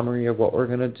a summary of what we're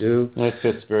going to do. And it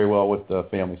fits very well with the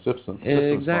family systems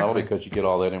model, because you get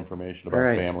all that information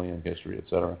about family and history, et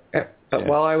cetera. But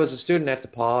while I was a student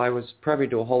at DePaul, I was privy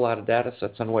to a whole lot of data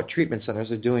sets on what treatment centers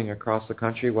are doing across the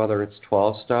country, whether it's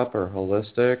 12-step or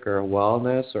holistic or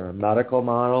wellness or a medical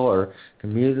model or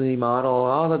community model,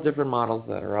 all the different models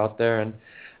that are out there. And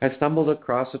I stumbled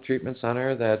across a treatment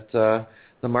center that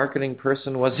the marketing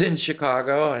person was in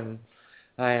Chicago, and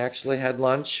I actually had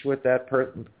lunch with that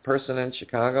person in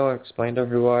Chicago and explained to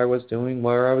her who I was doing,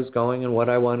 where I was going, and what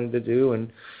I wanted to do.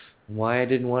 And why I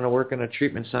didn't want to work in a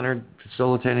treatment center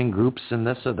facilitating groups and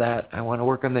this or that. I want to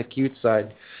work on the acute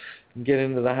side, get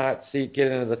into the hot seat,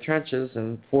 get into the trenches,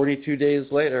 and 42 days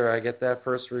later I get that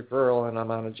first referral and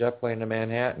I'm on a jet plane to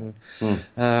Manhattan.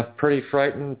 Pretty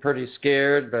frightened, pretty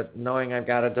scared, but knowing I've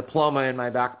got a diploma in my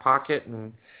back pocket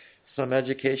and some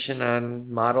education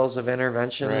on models of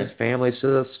interventions, family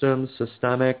systems,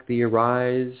 systemic, the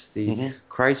ARISE, the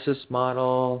crisis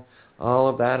model, all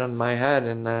of that in my head,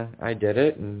 and I did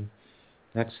it, and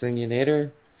next thing you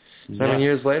know, 7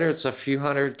 years later, it's a few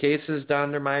hundred cases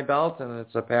under my belt, and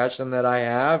it's a passion that I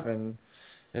have, and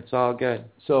it's all good.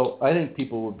 So I think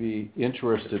people would be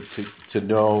interested to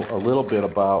know a little bit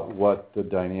about what the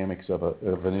dynamics of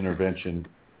an intervention,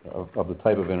 of the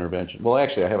type of intervention. Well,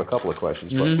 actually, I have a couple of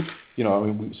questions,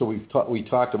 but we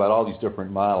talked about all these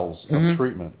different models of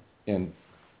treatment, and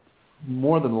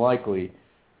more than likely,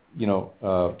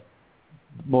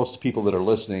 most people that are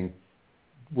listening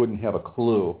wouldn't have a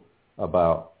clue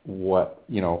about what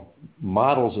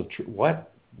models of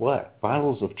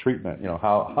models of treatment.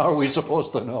 How are we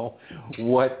supposed to know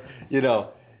what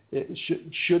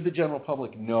should the general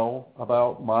public know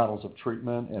about models of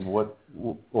treatment, and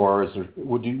or is there,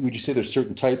 would you say there's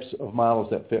certain types of models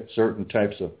that fit certain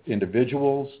types of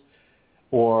individuals,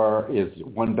 or is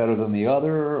one better than the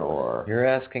other? Or you're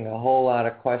asking a whole lot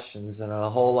of questions and a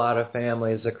whole lot of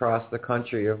families across the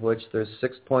country, of which there's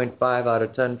 6.5 out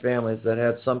of 10 families that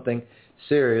had something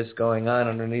serious going on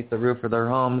underneath the roof of their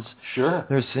homes. Sure.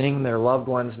 They're seeing their loved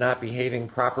ones not behaving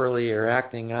properly or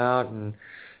acting out, and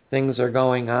things are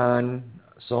going on,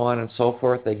 so on and so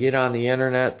forth. They get on the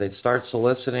internet, they start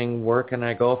soliciting where can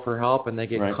I go for help, and they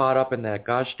get caught up in that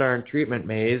gosh darn treatment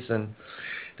maze, and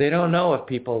they don't know of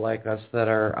people like us that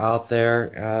are out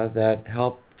there that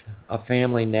help a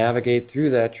family navigate through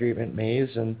that treatment maze.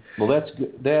 And well, that's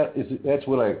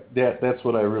what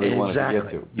I really wanted to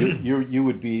get to. You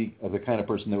would be the kind of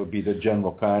person that would be the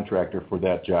general contractor for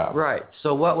that job. Right.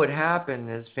 So what would happen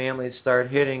is families start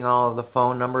hitting all of the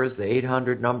phone numbers, the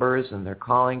 800 numbers, and they're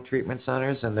calling treatment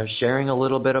centers, and they're sharing a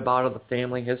little bit about the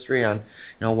family history on,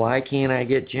 why can't I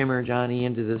get Jim or Johnny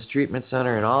into this treatment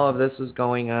center, and all of this is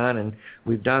going on, and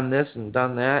we've done this and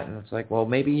done that, and it's like, well,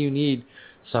 maybe you need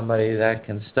somebody that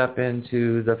can step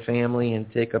into the family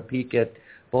and take a peek at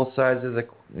both sides of the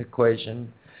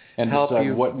equation and help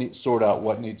decide sort out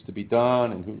what needs to be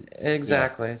done and who.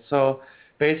 Exactly. Yeah. So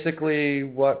basically,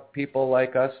 what people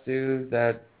like us do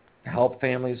that help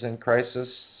families in crisis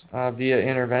via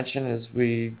intervention is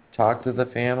we talk to the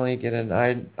family, get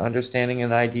an understanding,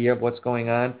 an idea of what's going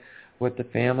on with the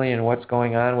family and what's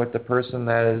going on with the person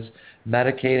that is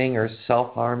medicating or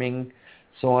self-harming,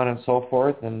 so on and so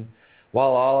forth. And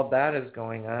while all of that is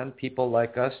going on, people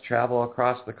like us travel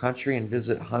across the country and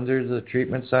visit hundreds of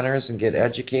treatment centers and get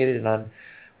educated on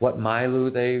what milieu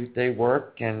they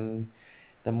work. And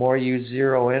the more you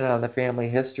zero in on the family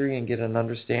history and get an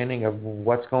understanding of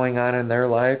what's going on in their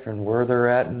life and where they're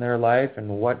at in their life and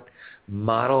what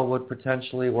model would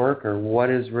potentially work or what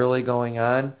is really going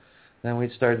on, then we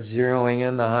start zeroing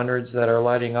in the hundreds that are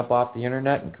lighting up off the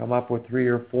internet and come up with 3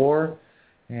 or 4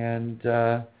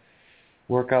 and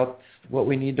work out what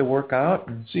we need to work out.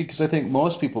 See, because I think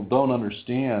most people don't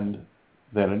understand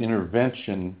that an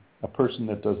intervention, a person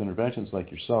that does interventions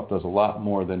like yourself, does a lot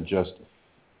more than just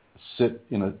sit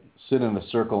in a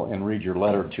circle and read your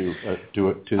letter to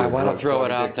I want to throw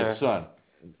it out there. Son.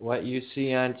 What you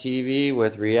see on TV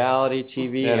with reality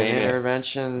TV and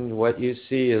intervention, what you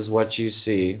see is what you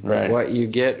see. Right. What you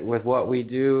get with what we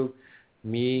do,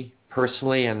 me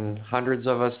personally and hundreds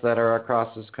of us that are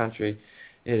across this country,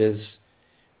 it is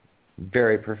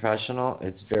very professional,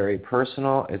 it's very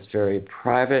personal, it's very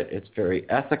private, it's very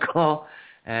ethical,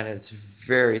 and it's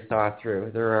very thought through.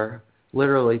 There are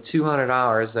literally 200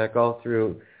 hours that go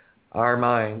through our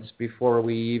minds before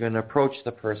we even approach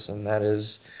the person that is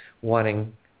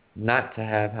wanting not to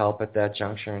have help at that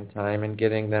juncture in time, and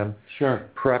getting them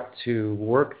prepped to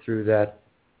work through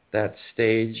that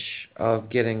stage of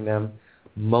getting them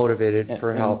motivated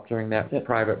for help during that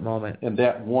private moment. And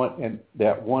that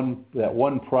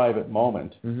one private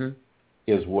moment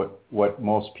is what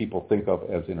most people think of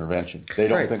as intervention. They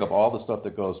don't think of all the stuff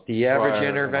that goes. The average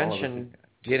intervention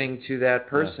getting to that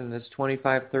person is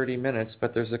 25, 30 minutes,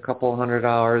 but there's a couple hundred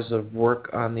hours of work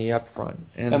on the upfront.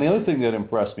 And the other thing that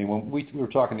impressed me when we were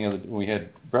talking when we had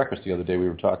breakfast the other day, we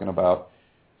were talking about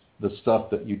the stuff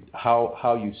that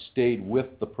how you stayed with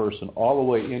the person all the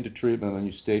way into treatment, and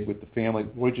you stayed with the family.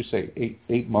 What did you say,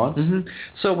 8 months?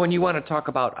 So when you want to talk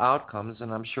about outcomes,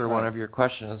 and I'm sure one of your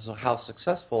questions is, how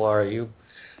successful are you?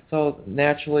 So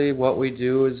naturally what we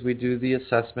do is we do the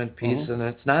assessment piece, and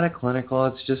it's not a clinical,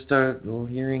 it's just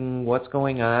hearing what's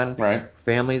going on. Right.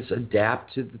 Families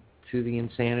adapt to the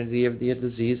insanity of the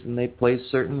disease, and they play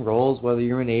certain roles, whether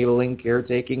you're enabling,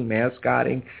 caretaking,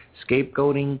 mascotting,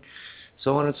 scapegoating,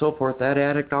 so on and so forth. That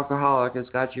addict alcoholic has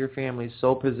got your family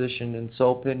so positioned and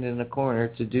so pinned in a corner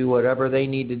to do whatever they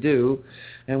need to do.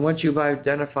 And once you've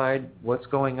identified what's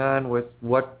going on with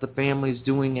what the family's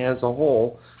doing as a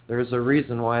whole, there's a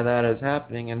reason why that is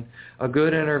happening. And a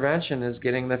good intervention is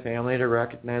getting the family to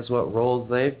recognize what roles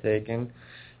they've taken.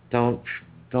 Don't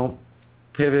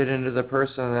pivot into the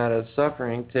person that is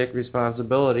suffering. Take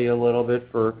responsibility a little bit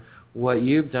for what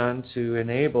you've done to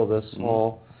enable this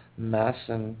whole mess.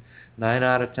 And 9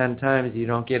 out of 10 times you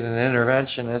don't get an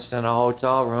interventionist in a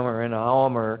hotel room or in a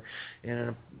home or in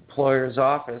an employer's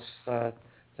office to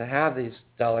have these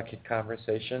delicate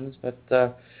conversations. But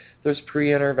there's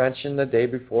pre-intervention the day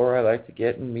before. I like to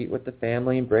get and meet with the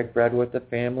family and break bread with the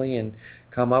family and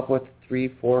come up with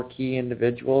 3-4 key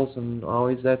individuals, and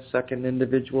always that second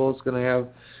individual is going to have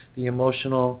the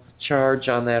emotional charge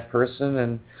on that person,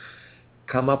 and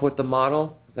come up with the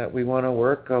model that we want to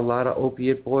work. A lot of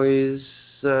opiate boys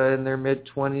in their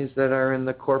mid-20s that are in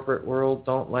the corporate world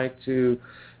don't like to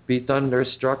be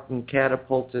thunderstruck and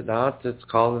catapulted out. It's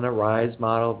called an arise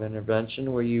model of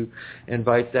intervention, where you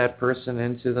invite that person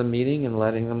into the meeting and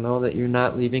letting them know that you're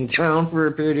not leaving town for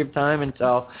a period of time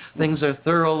until things are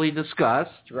thoroughly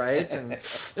discussed, right? And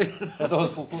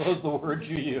those are the words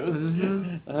you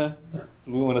use.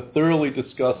 We want to thoroughly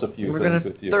discuss a few things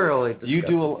with you. Thoroughly discuss. You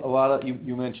do a lot of.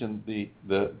 You mentioned the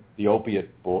opiate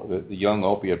the young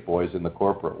opiate boys in the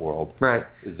corporate world. Right.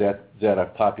 Is that a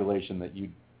population that you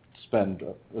spend?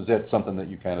 Is that something that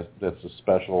you that's a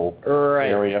special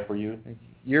area for you?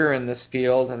 You're in this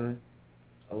field and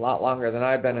a lot longer than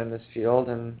I've been in this field,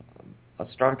 and a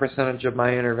strong percentage of my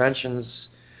interventions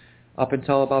up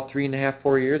until about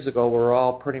 3.5-4 years ago were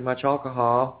all pretty much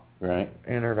alcohol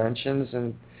interventions,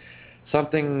 and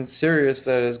something serious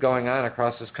that is going on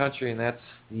across this country, and that's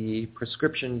the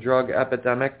prescription drug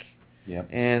epidemic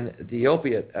and the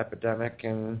opiate epidemic,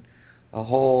 and a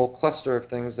whole cluster of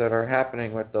things that are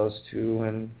happening with those two.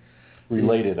 And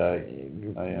related, I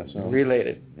assume.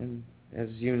 Related. And as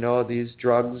you know, these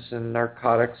drugs and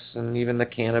narcotics and even the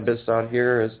cannabis out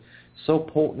here is so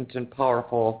potent and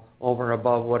powerful over and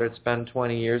above what it's been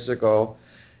 20 years ago.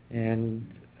 And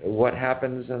what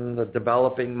happens in the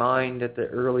developing mind at the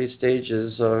early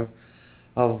stages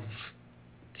of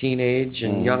teenage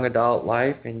and young adult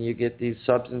life, and you get these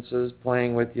substances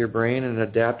playing with your brain and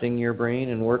adapting your brain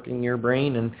and working your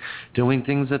brain and doing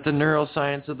things that the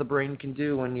neuroscience of the brain can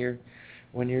do when you're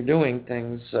doing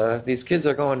things. These kids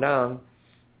are going down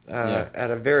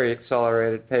at a very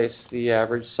accelerated pace. The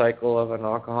average cycle of an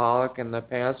alcoholic in the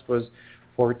past was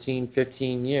 14,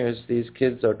 15 years. These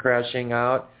kids are crashing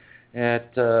out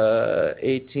at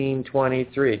 18,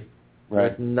 23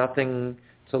 with nothing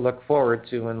to look forward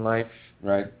to in life.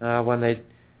 Right. When they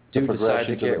do decide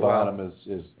to get well, the bottom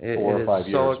is 4 or 5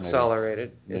 years. So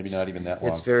accelerated. Maybe not even that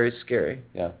long. It's very scary.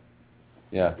 Yeah.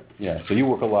 So you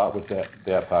work a lot with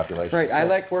that population. Right. I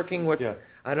like working with.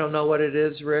 I don't know what it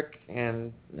is, Rick,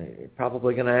 and you're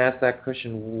probably going to ask that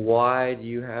question. Why do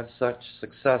you have such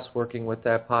success working with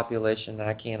that population?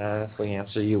 I can't honestly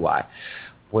answer you why,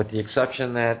 with the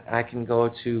exception that I can go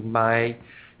to my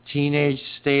teenage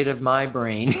state of my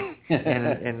brain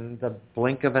in the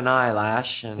blink of an eyelash,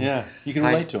 and you can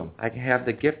relate to them. I have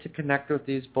the gift to connect with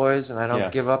these boys, and I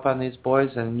don't give up on these boys,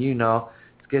 and to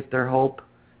get their hope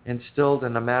instilled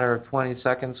in a matter of 20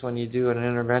 seconds when you do an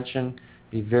intervention.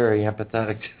 Be very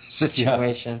empathetic to the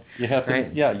situation. You have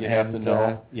to, you have to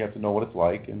know. You have to know what it's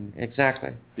like, and exactly.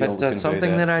 But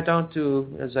something that I don't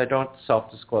do is I don't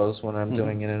self-disclose when I'm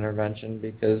doing an intervention,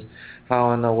 because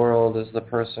how in the world is the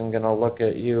person going to look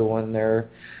at you when they're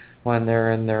in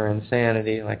their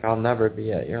insanity? Like, I'll never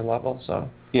be at your level. So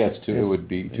it would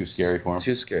be too scary for them.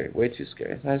 Too scary, way too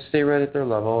scary. I stay right at their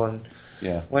level, and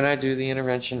when I do the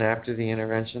intervention, after the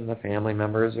intervention, the family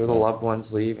members or the loved ones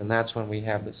leave, and that's when we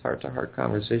have this heart-to-heart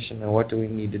conversation. And what do we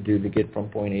need to do to get from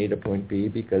point A to point B?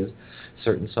 Because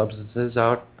certain substances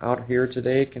out here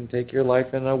today can take your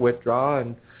life in a withdrawal,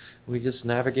 and we just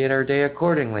navigate our day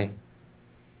accordingly.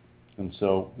 And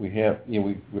so we have,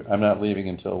 I'm not leaving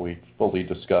until we fully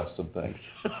discuss some things.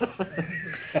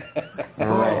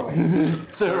 Right.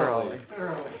 Thoroughly.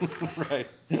 Right.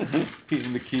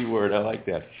 Using the key word. I like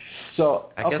that. So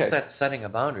I guess that's setting a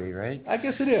boundary, right? I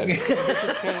guess it is.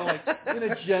 It's kind of like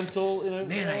in a gentle, in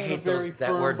a very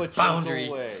firm but boundary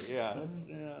way.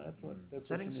 That's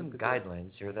setting some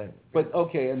guidelines here. But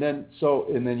okay, and then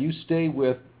you stay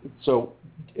with. So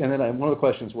And then one of the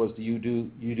questions was, do you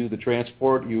do the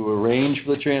transport? You arrange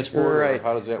for the transport, right. Or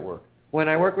how does that work? When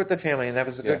I work with the family, and that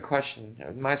was a good question,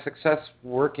 my success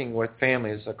working with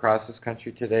families across this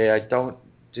country today, I don't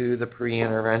do the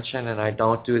pre-intervention and I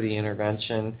don't do the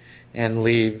intervention and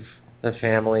leave the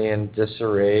family in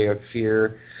disarray of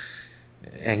fear,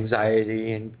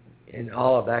 anxiety, and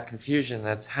all of that confusion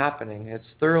that's happening. It's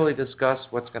thoroughly discussed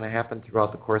what's going to happen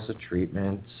throughout the course of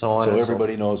treatment, so on. So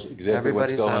everybody knows exactly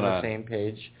what's going on. Everybody's on the same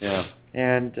page. Yeah.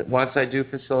 And once I do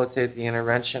facilitate the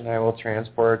intervention, I will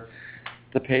transport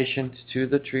the patient to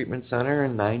the treatment center,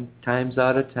 and 9 times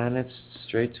out of 10, it's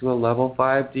straight to a level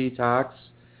 5 detox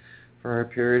for a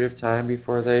period of time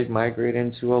before they migrate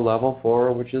into a level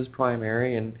 4, which is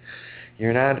primary. And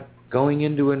you're not going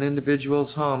into an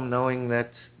individual's home knowing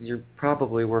that you're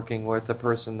probably working with a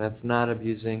person that's not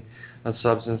abusing a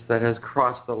substance that has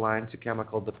crossed the line to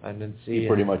chemical dependency. You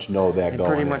pretty much know that going in. You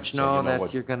pretty much know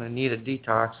that you're going to need a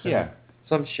detox in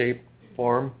some shape,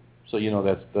 form. So you know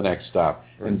that's the next stop.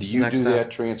 And do you do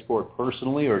that transport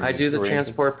personally? Or I do the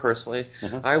transport personally.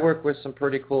 I work with some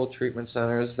pretty cool treatment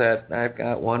centers that I've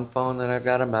got one phone, and I've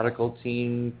got a medical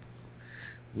team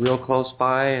real close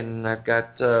by, and I've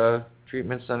got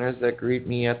treatment centers that greet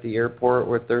me at the airport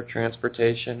with their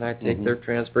transportation. I take their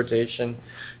transportation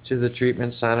to the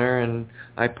treatment center, and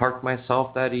I park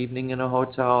myself that evening in a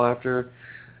hotel after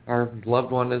our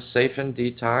loved one is safe in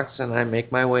detox, and I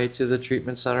make my way to the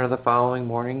treatment center the following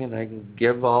morning, and I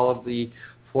give all of the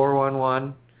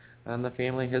 411 on the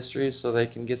family history so they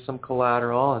can get some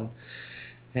collateral.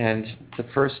 And the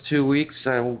first 2 weeks,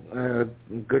 a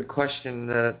good question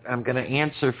that I'm going to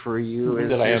answer for you is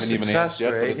that I haven't even asked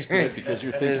yet, but it's good because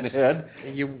you're thinking ahead.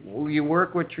 You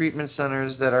work with treatment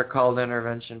centers that are called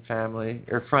intervention family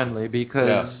or friendly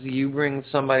because you bring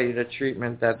somebody to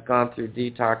treatment that's gone through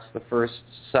detox the first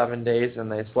 7 days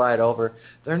and they slide over.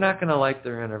 They're not going to like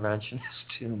their interventionists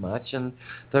too much, and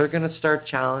they're going to start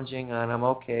challenging on, I'm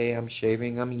okay, I'm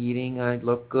shaving, I'm eating, I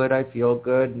look good, I feel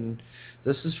good, and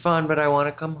this is fun, but I want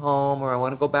to come home or I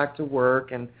want to go back to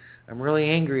work, and I'm really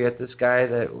angry at this guy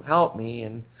that helped me.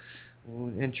 And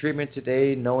in treatment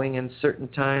today, knowing in certain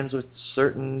times with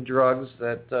certain drugs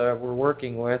that we're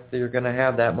working with, you're going to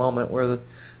have that moment where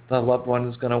the loved one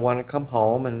is going to want to come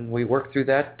home, and we work through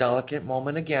that delicate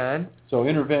moment again. So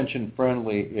intervention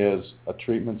friendly is a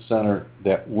treatment center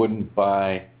that wouldn't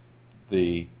buy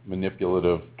the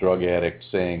manipulative drug addict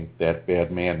saying that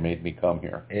bad man made me come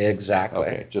here. Exactly.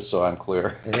 Okay, just so I'm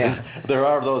clear. Yeah. There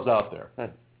are those out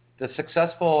there. The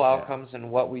successful outcomes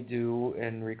in what we do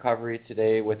in recovery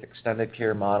today with extended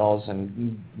care models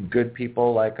and good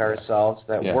people like ourselves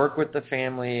that work with the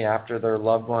family after their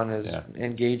loved one is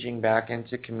engaging back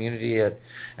into community. And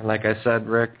like I said,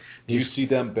 Rick, do you see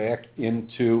them back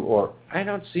into, or? I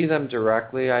don't see them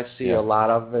directly. I see a lot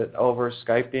of it over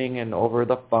Skyping and over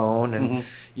the phone, and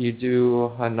you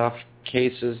do enough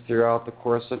cases throughout the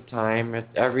course of time.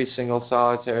 Every single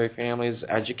solitary family is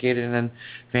educated in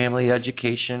family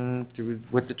education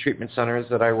with the treatment centers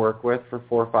that I work with for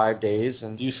 4 or 5 days.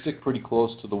 And do you stick pretty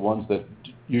close to the ones that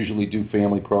usually do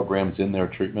family programs in their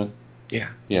treatment? Yeah.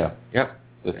 Yeah. Yep.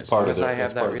 That's part of it. I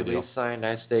have that release signed,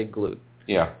 I stay glued.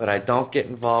 Yeah. But I don't get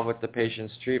involved with the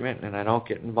patient's treatment, and I don't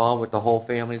get involved with the whole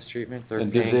family's treatment.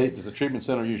 And does the treatment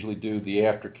center usually do the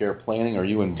aftercare planning? Are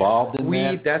you involved in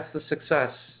that? That's the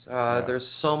success. There's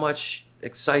so much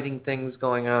exciting things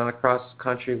going on across the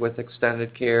country with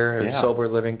extended care and sober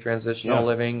living, transitional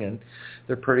living, and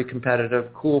they're pretty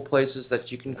competitive, cool places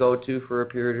that you can go to for a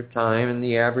period of time, and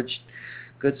the average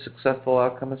good successful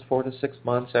outcome is 4 to 6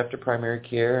 months after primary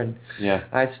care. And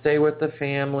I stay with the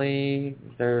family.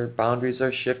 Their boundaries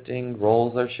are shifting,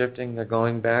 roles are shifting. They're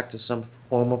going back to some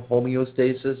form of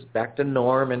homeostasis, back to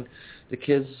norm, and the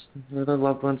kids or their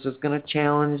loved ones is going to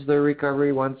challenge their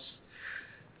recovery once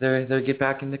they get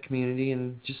back in the community,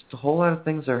 and just a whole lot of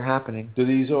things are happening. Do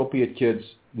these opiate kids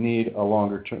generally need a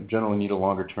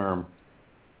longer term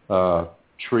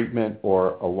treatment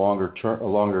or a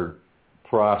longer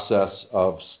process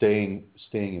of staying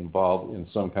involved in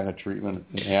some kind of treatment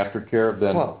and aftercare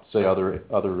than say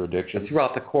other addictions?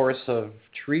 Throughout the course of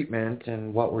treatment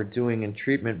and what we're doing in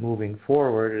treatment moving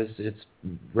forward is it's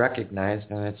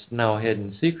recognized, and it's no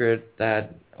hidden secret,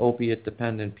 that opiate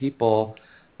dependent people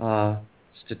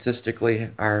statistically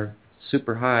are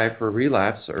super high for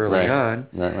relapse early on.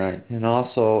 Right. And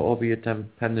also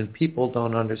opiate-dependent people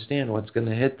don't understand what's going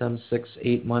to hit them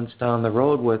 6-8 months down the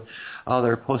road with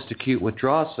other post-acute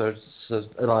withdrawal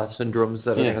syndromes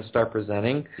that are going to start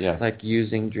presenting, like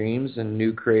using dreams and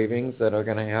new cravings that are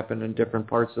going to happen in different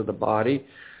parts of the body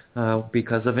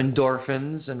because of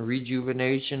endorphins and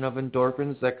rejuvenation of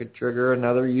endorphins that could trigger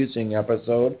another using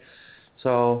episode.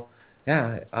 So,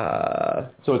 yeah.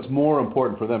 So it's more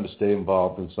important for them to stay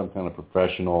involved in some kind of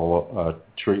professional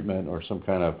treatment or some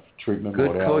kind of treatment good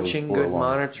modality. Good coaching, good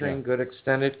monitoring, good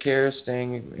extended care,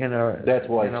 staying in a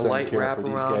light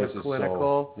wraparound, a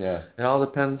clinical. It all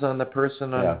depends on the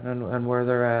person and where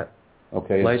they're at.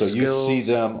 Okay, life so skills. You see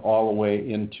them all the way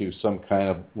into some kind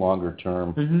of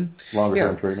longer-term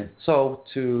treatment? So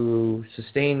to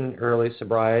sustain early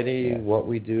sobriety, what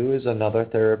we do is another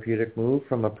therapeutic move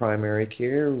from a primary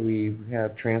care. We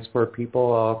have transport people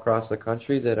all across the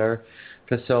country that are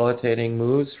facilitating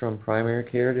moves from primary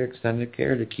care to extended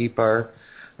care to keep our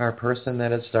person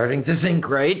that is starting to think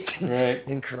right.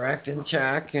 And correct and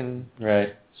check and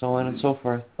so on and so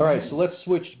forth. All right, so let's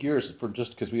switch gears for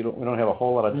just because we don't have a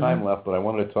whole lot of time left, but I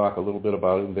wanted to talk a little bit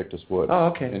about Invictus Woods. Oh,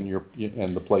 okay.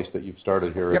 And the place that you've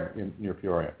started here near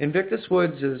Peoria. Invictus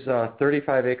Woods is a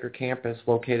 35-acre campus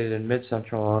located in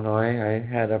mid-central Illinois. I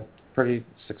had a pretty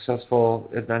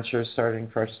successful adventure starting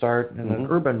Fresh Start in an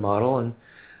urban model, and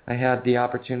I had the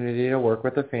opportunity to work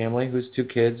with a family whose 2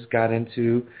 kids got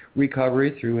into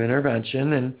recovery through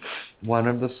intervention, and one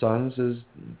of the sons is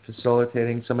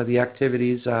facilitating some of the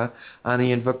activities on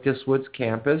the Invictus Woods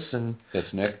campus. And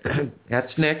that's Nick?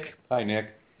 That's Nick. Hi, Nick.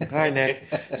 Hi, Nick.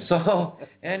 So,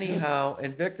 anyhow,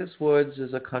 Invictus Woods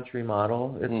is a country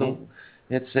model.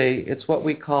 It's what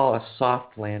we call a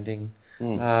soft landing.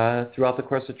 Throughout the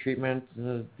course of treatment,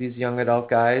 these young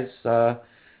adult guys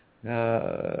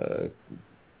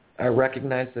I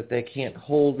recognize that they can't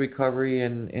hold recovery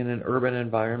in an urban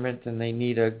environment, and they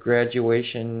need a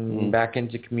graduation back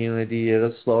into community at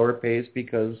a slower pace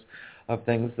because of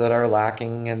things that are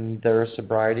lacking in their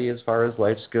sobriety as far as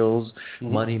life skills,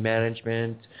 money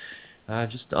management,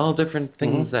 just all different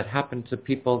things that happen to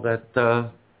people that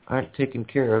aren't taken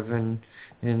care of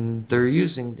in their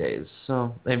using days.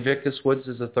 So Invictus Woods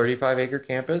is a 35-acre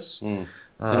campus.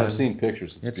 And I've seen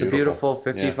pictures. It's a beautiful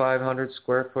 5,500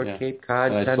 square foot Cape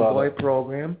Cod 10-boy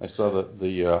program. I saw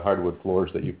the hardwood floors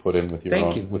that you put in with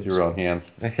your own hands.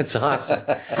 It's awesome.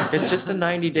 It's just a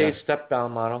 90-day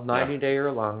step-down model, 90-day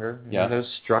or longer. And there's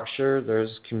structure, there's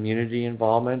community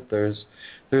involvement, there's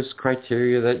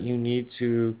criteria that you need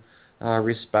to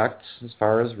respect as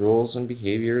far as rules and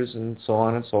behaviors and so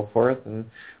on and so forth. And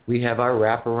we have our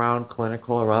wraparound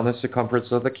clinical around the circumference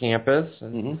of the campus.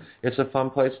 And it's a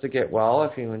fun place to get well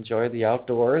if you enjoy the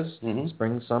outdoors,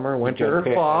 spring, summer, winter, or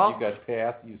fall. You've got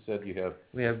path. You said you have.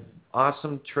 We have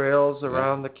awesome trails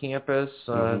around the campus.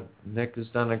 Nick has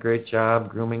done a great job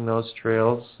grooming those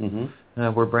trails.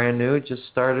 We're brand new. Just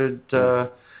started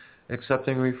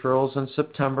accepting referrals in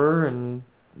September and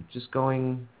just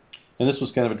going. And this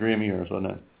was kind of a dream of yours,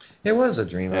 wasn't it? It was a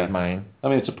dream of mine. I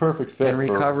mean, it's a perfect fit. And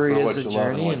recovery for is a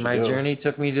journey, and my journey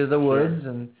took me to the woods,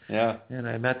 and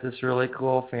I met this really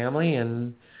cool family,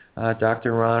 and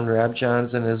Dr. Ron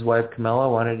Rabjohns and his wife Camilla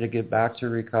wanted to get back to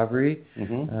recovery.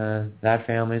 That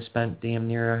family spent damn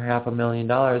near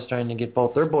 $500,000 trying to get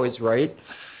both their boys right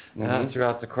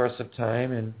throughout the course of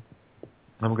time, and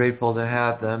I'm grateful to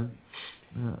have them.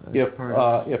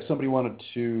 If somebody wanted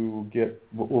to get,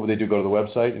 what would they do? Go to the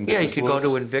website? You could go to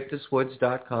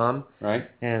invictuswoods.com. Right.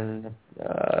 And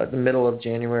the middle of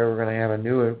January, we're going to have a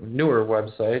newer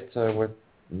website with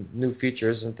new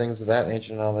features and things of that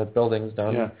nature. And all the buildings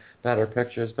done, better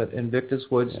pictures. But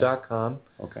invictuswoods.com.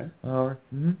 Okay.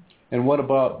 And what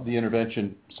about the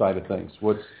intervention side of things?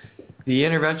 What's the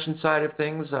intervention side of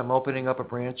things? I'm opening up a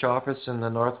branch office in the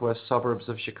northwest suburbs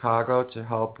of Chicago to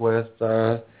help with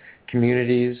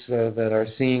communities that are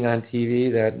seeing on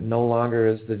TV that no longer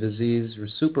is the disease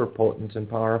super potent and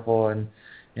powerful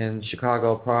in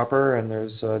Chicago proper, and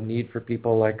there's a need for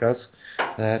people like us.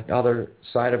 That other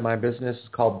side of my business is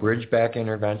called Bridgeback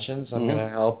Interventions. I'm going to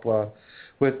help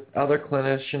with other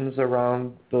clinicians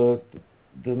around the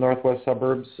northwest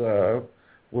suburbs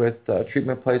with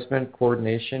treatment placement,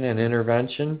 coordination, and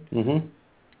intervention.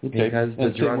 Okay. Because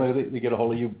and same way they get a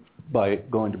hold of you by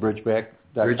going to Bridgeback.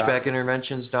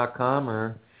 Bridgebackinterventions.com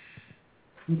or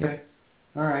okay,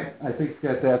 all right. I think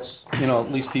that's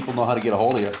at least people know how to get a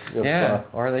hold of you.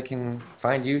 Or they can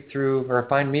find you through or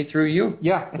find me through you.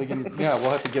 They can.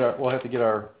 We'll have to get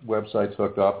our websites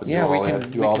hooked up and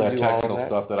do all that technical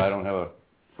stuff that I don't have a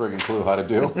friggin' clue how to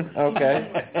do.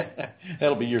 Okay,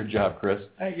 that'll be your job, Chris.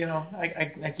 I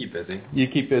keep busy. You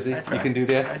keep busy. You can do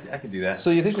that. I can do that. So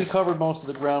you think we covered most of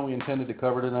the ground we intended to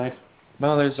cover tonight?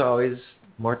 Well, there's always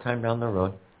more time down the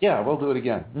road. Yeah, we'll do it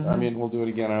again. Mm-hmm. I mean, we'll do it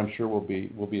again. I'm sure we'll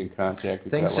be in contact.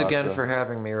 Thanks again for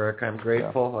having me, Rick. I'm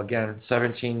grateful. Yeah. Again,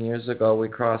 17 years ago we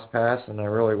crossed paths, and I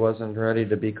really wasn't ready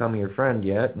to become your friend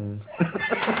yet. And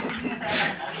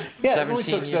yeah, it only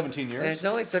took 17 years. It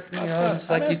only took, just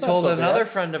like you told another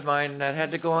friend of mine that had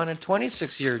to go on a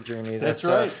 26-year journey. That's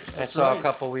right. I saw a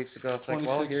couple weeks ago. It's like,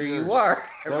 well, here you are.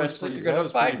 Eventually you're going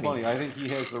to find me. Funny. I think he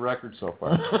has the record so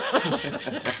far.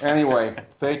 Anyway,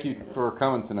 thank you for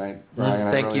coming tonight,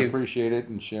 Brian. Thank I really you. appreciate it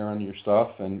and sharing your stuff.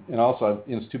 And also,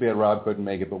 it's too bad Rob couldn't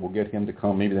make it, but we'll get him to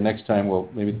come. Maybe the next time,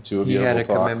 maybe the two of you will talk. He had a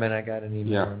commitment. I got an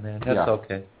email on that. That's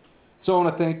okay. So I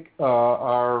want to thank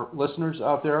our listeners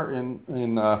out there in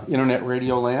Internet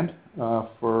Radio Land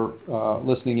for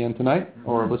listening in tonight,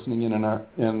 or listening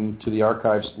into the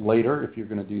archives later if you're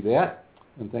going to do that.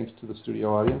 And thanks to the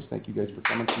studio audience. Thank you guys for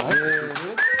coming tonight.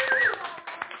 It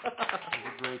was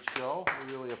a great show.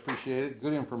 We really appreciate it.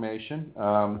 Good information.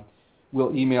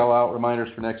 We'll email out reminders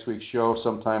for next week's show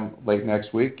sometime late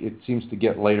next week. It seems to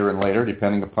get later and later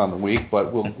depending upon the week,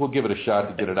 but we'll give it a shot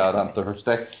to get it out on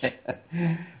Thursday.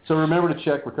 So remember to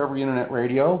check Recovery Internet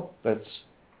Radio. That's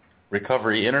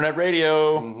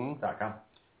recoveryinternetradio.com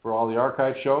for all the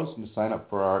archive shows, and to sign up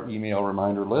for our email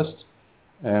reminder list.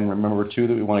 And remember, too,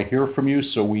 that we want to hear from you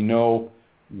so we know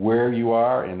where you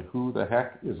are and who the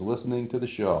heck is listening to the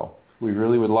show. We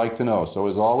really would like to know. So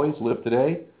as always, live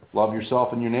today, love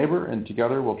yourself and your neighbor, and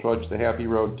together we'll trudge the happy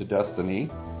road to destiny.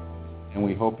 And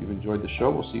we hope you've enjoyed the show.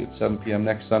 We'll see you at 7 p.m.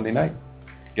 next Sunday night.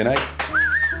 Good night.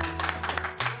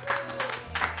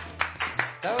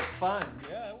 That was fun.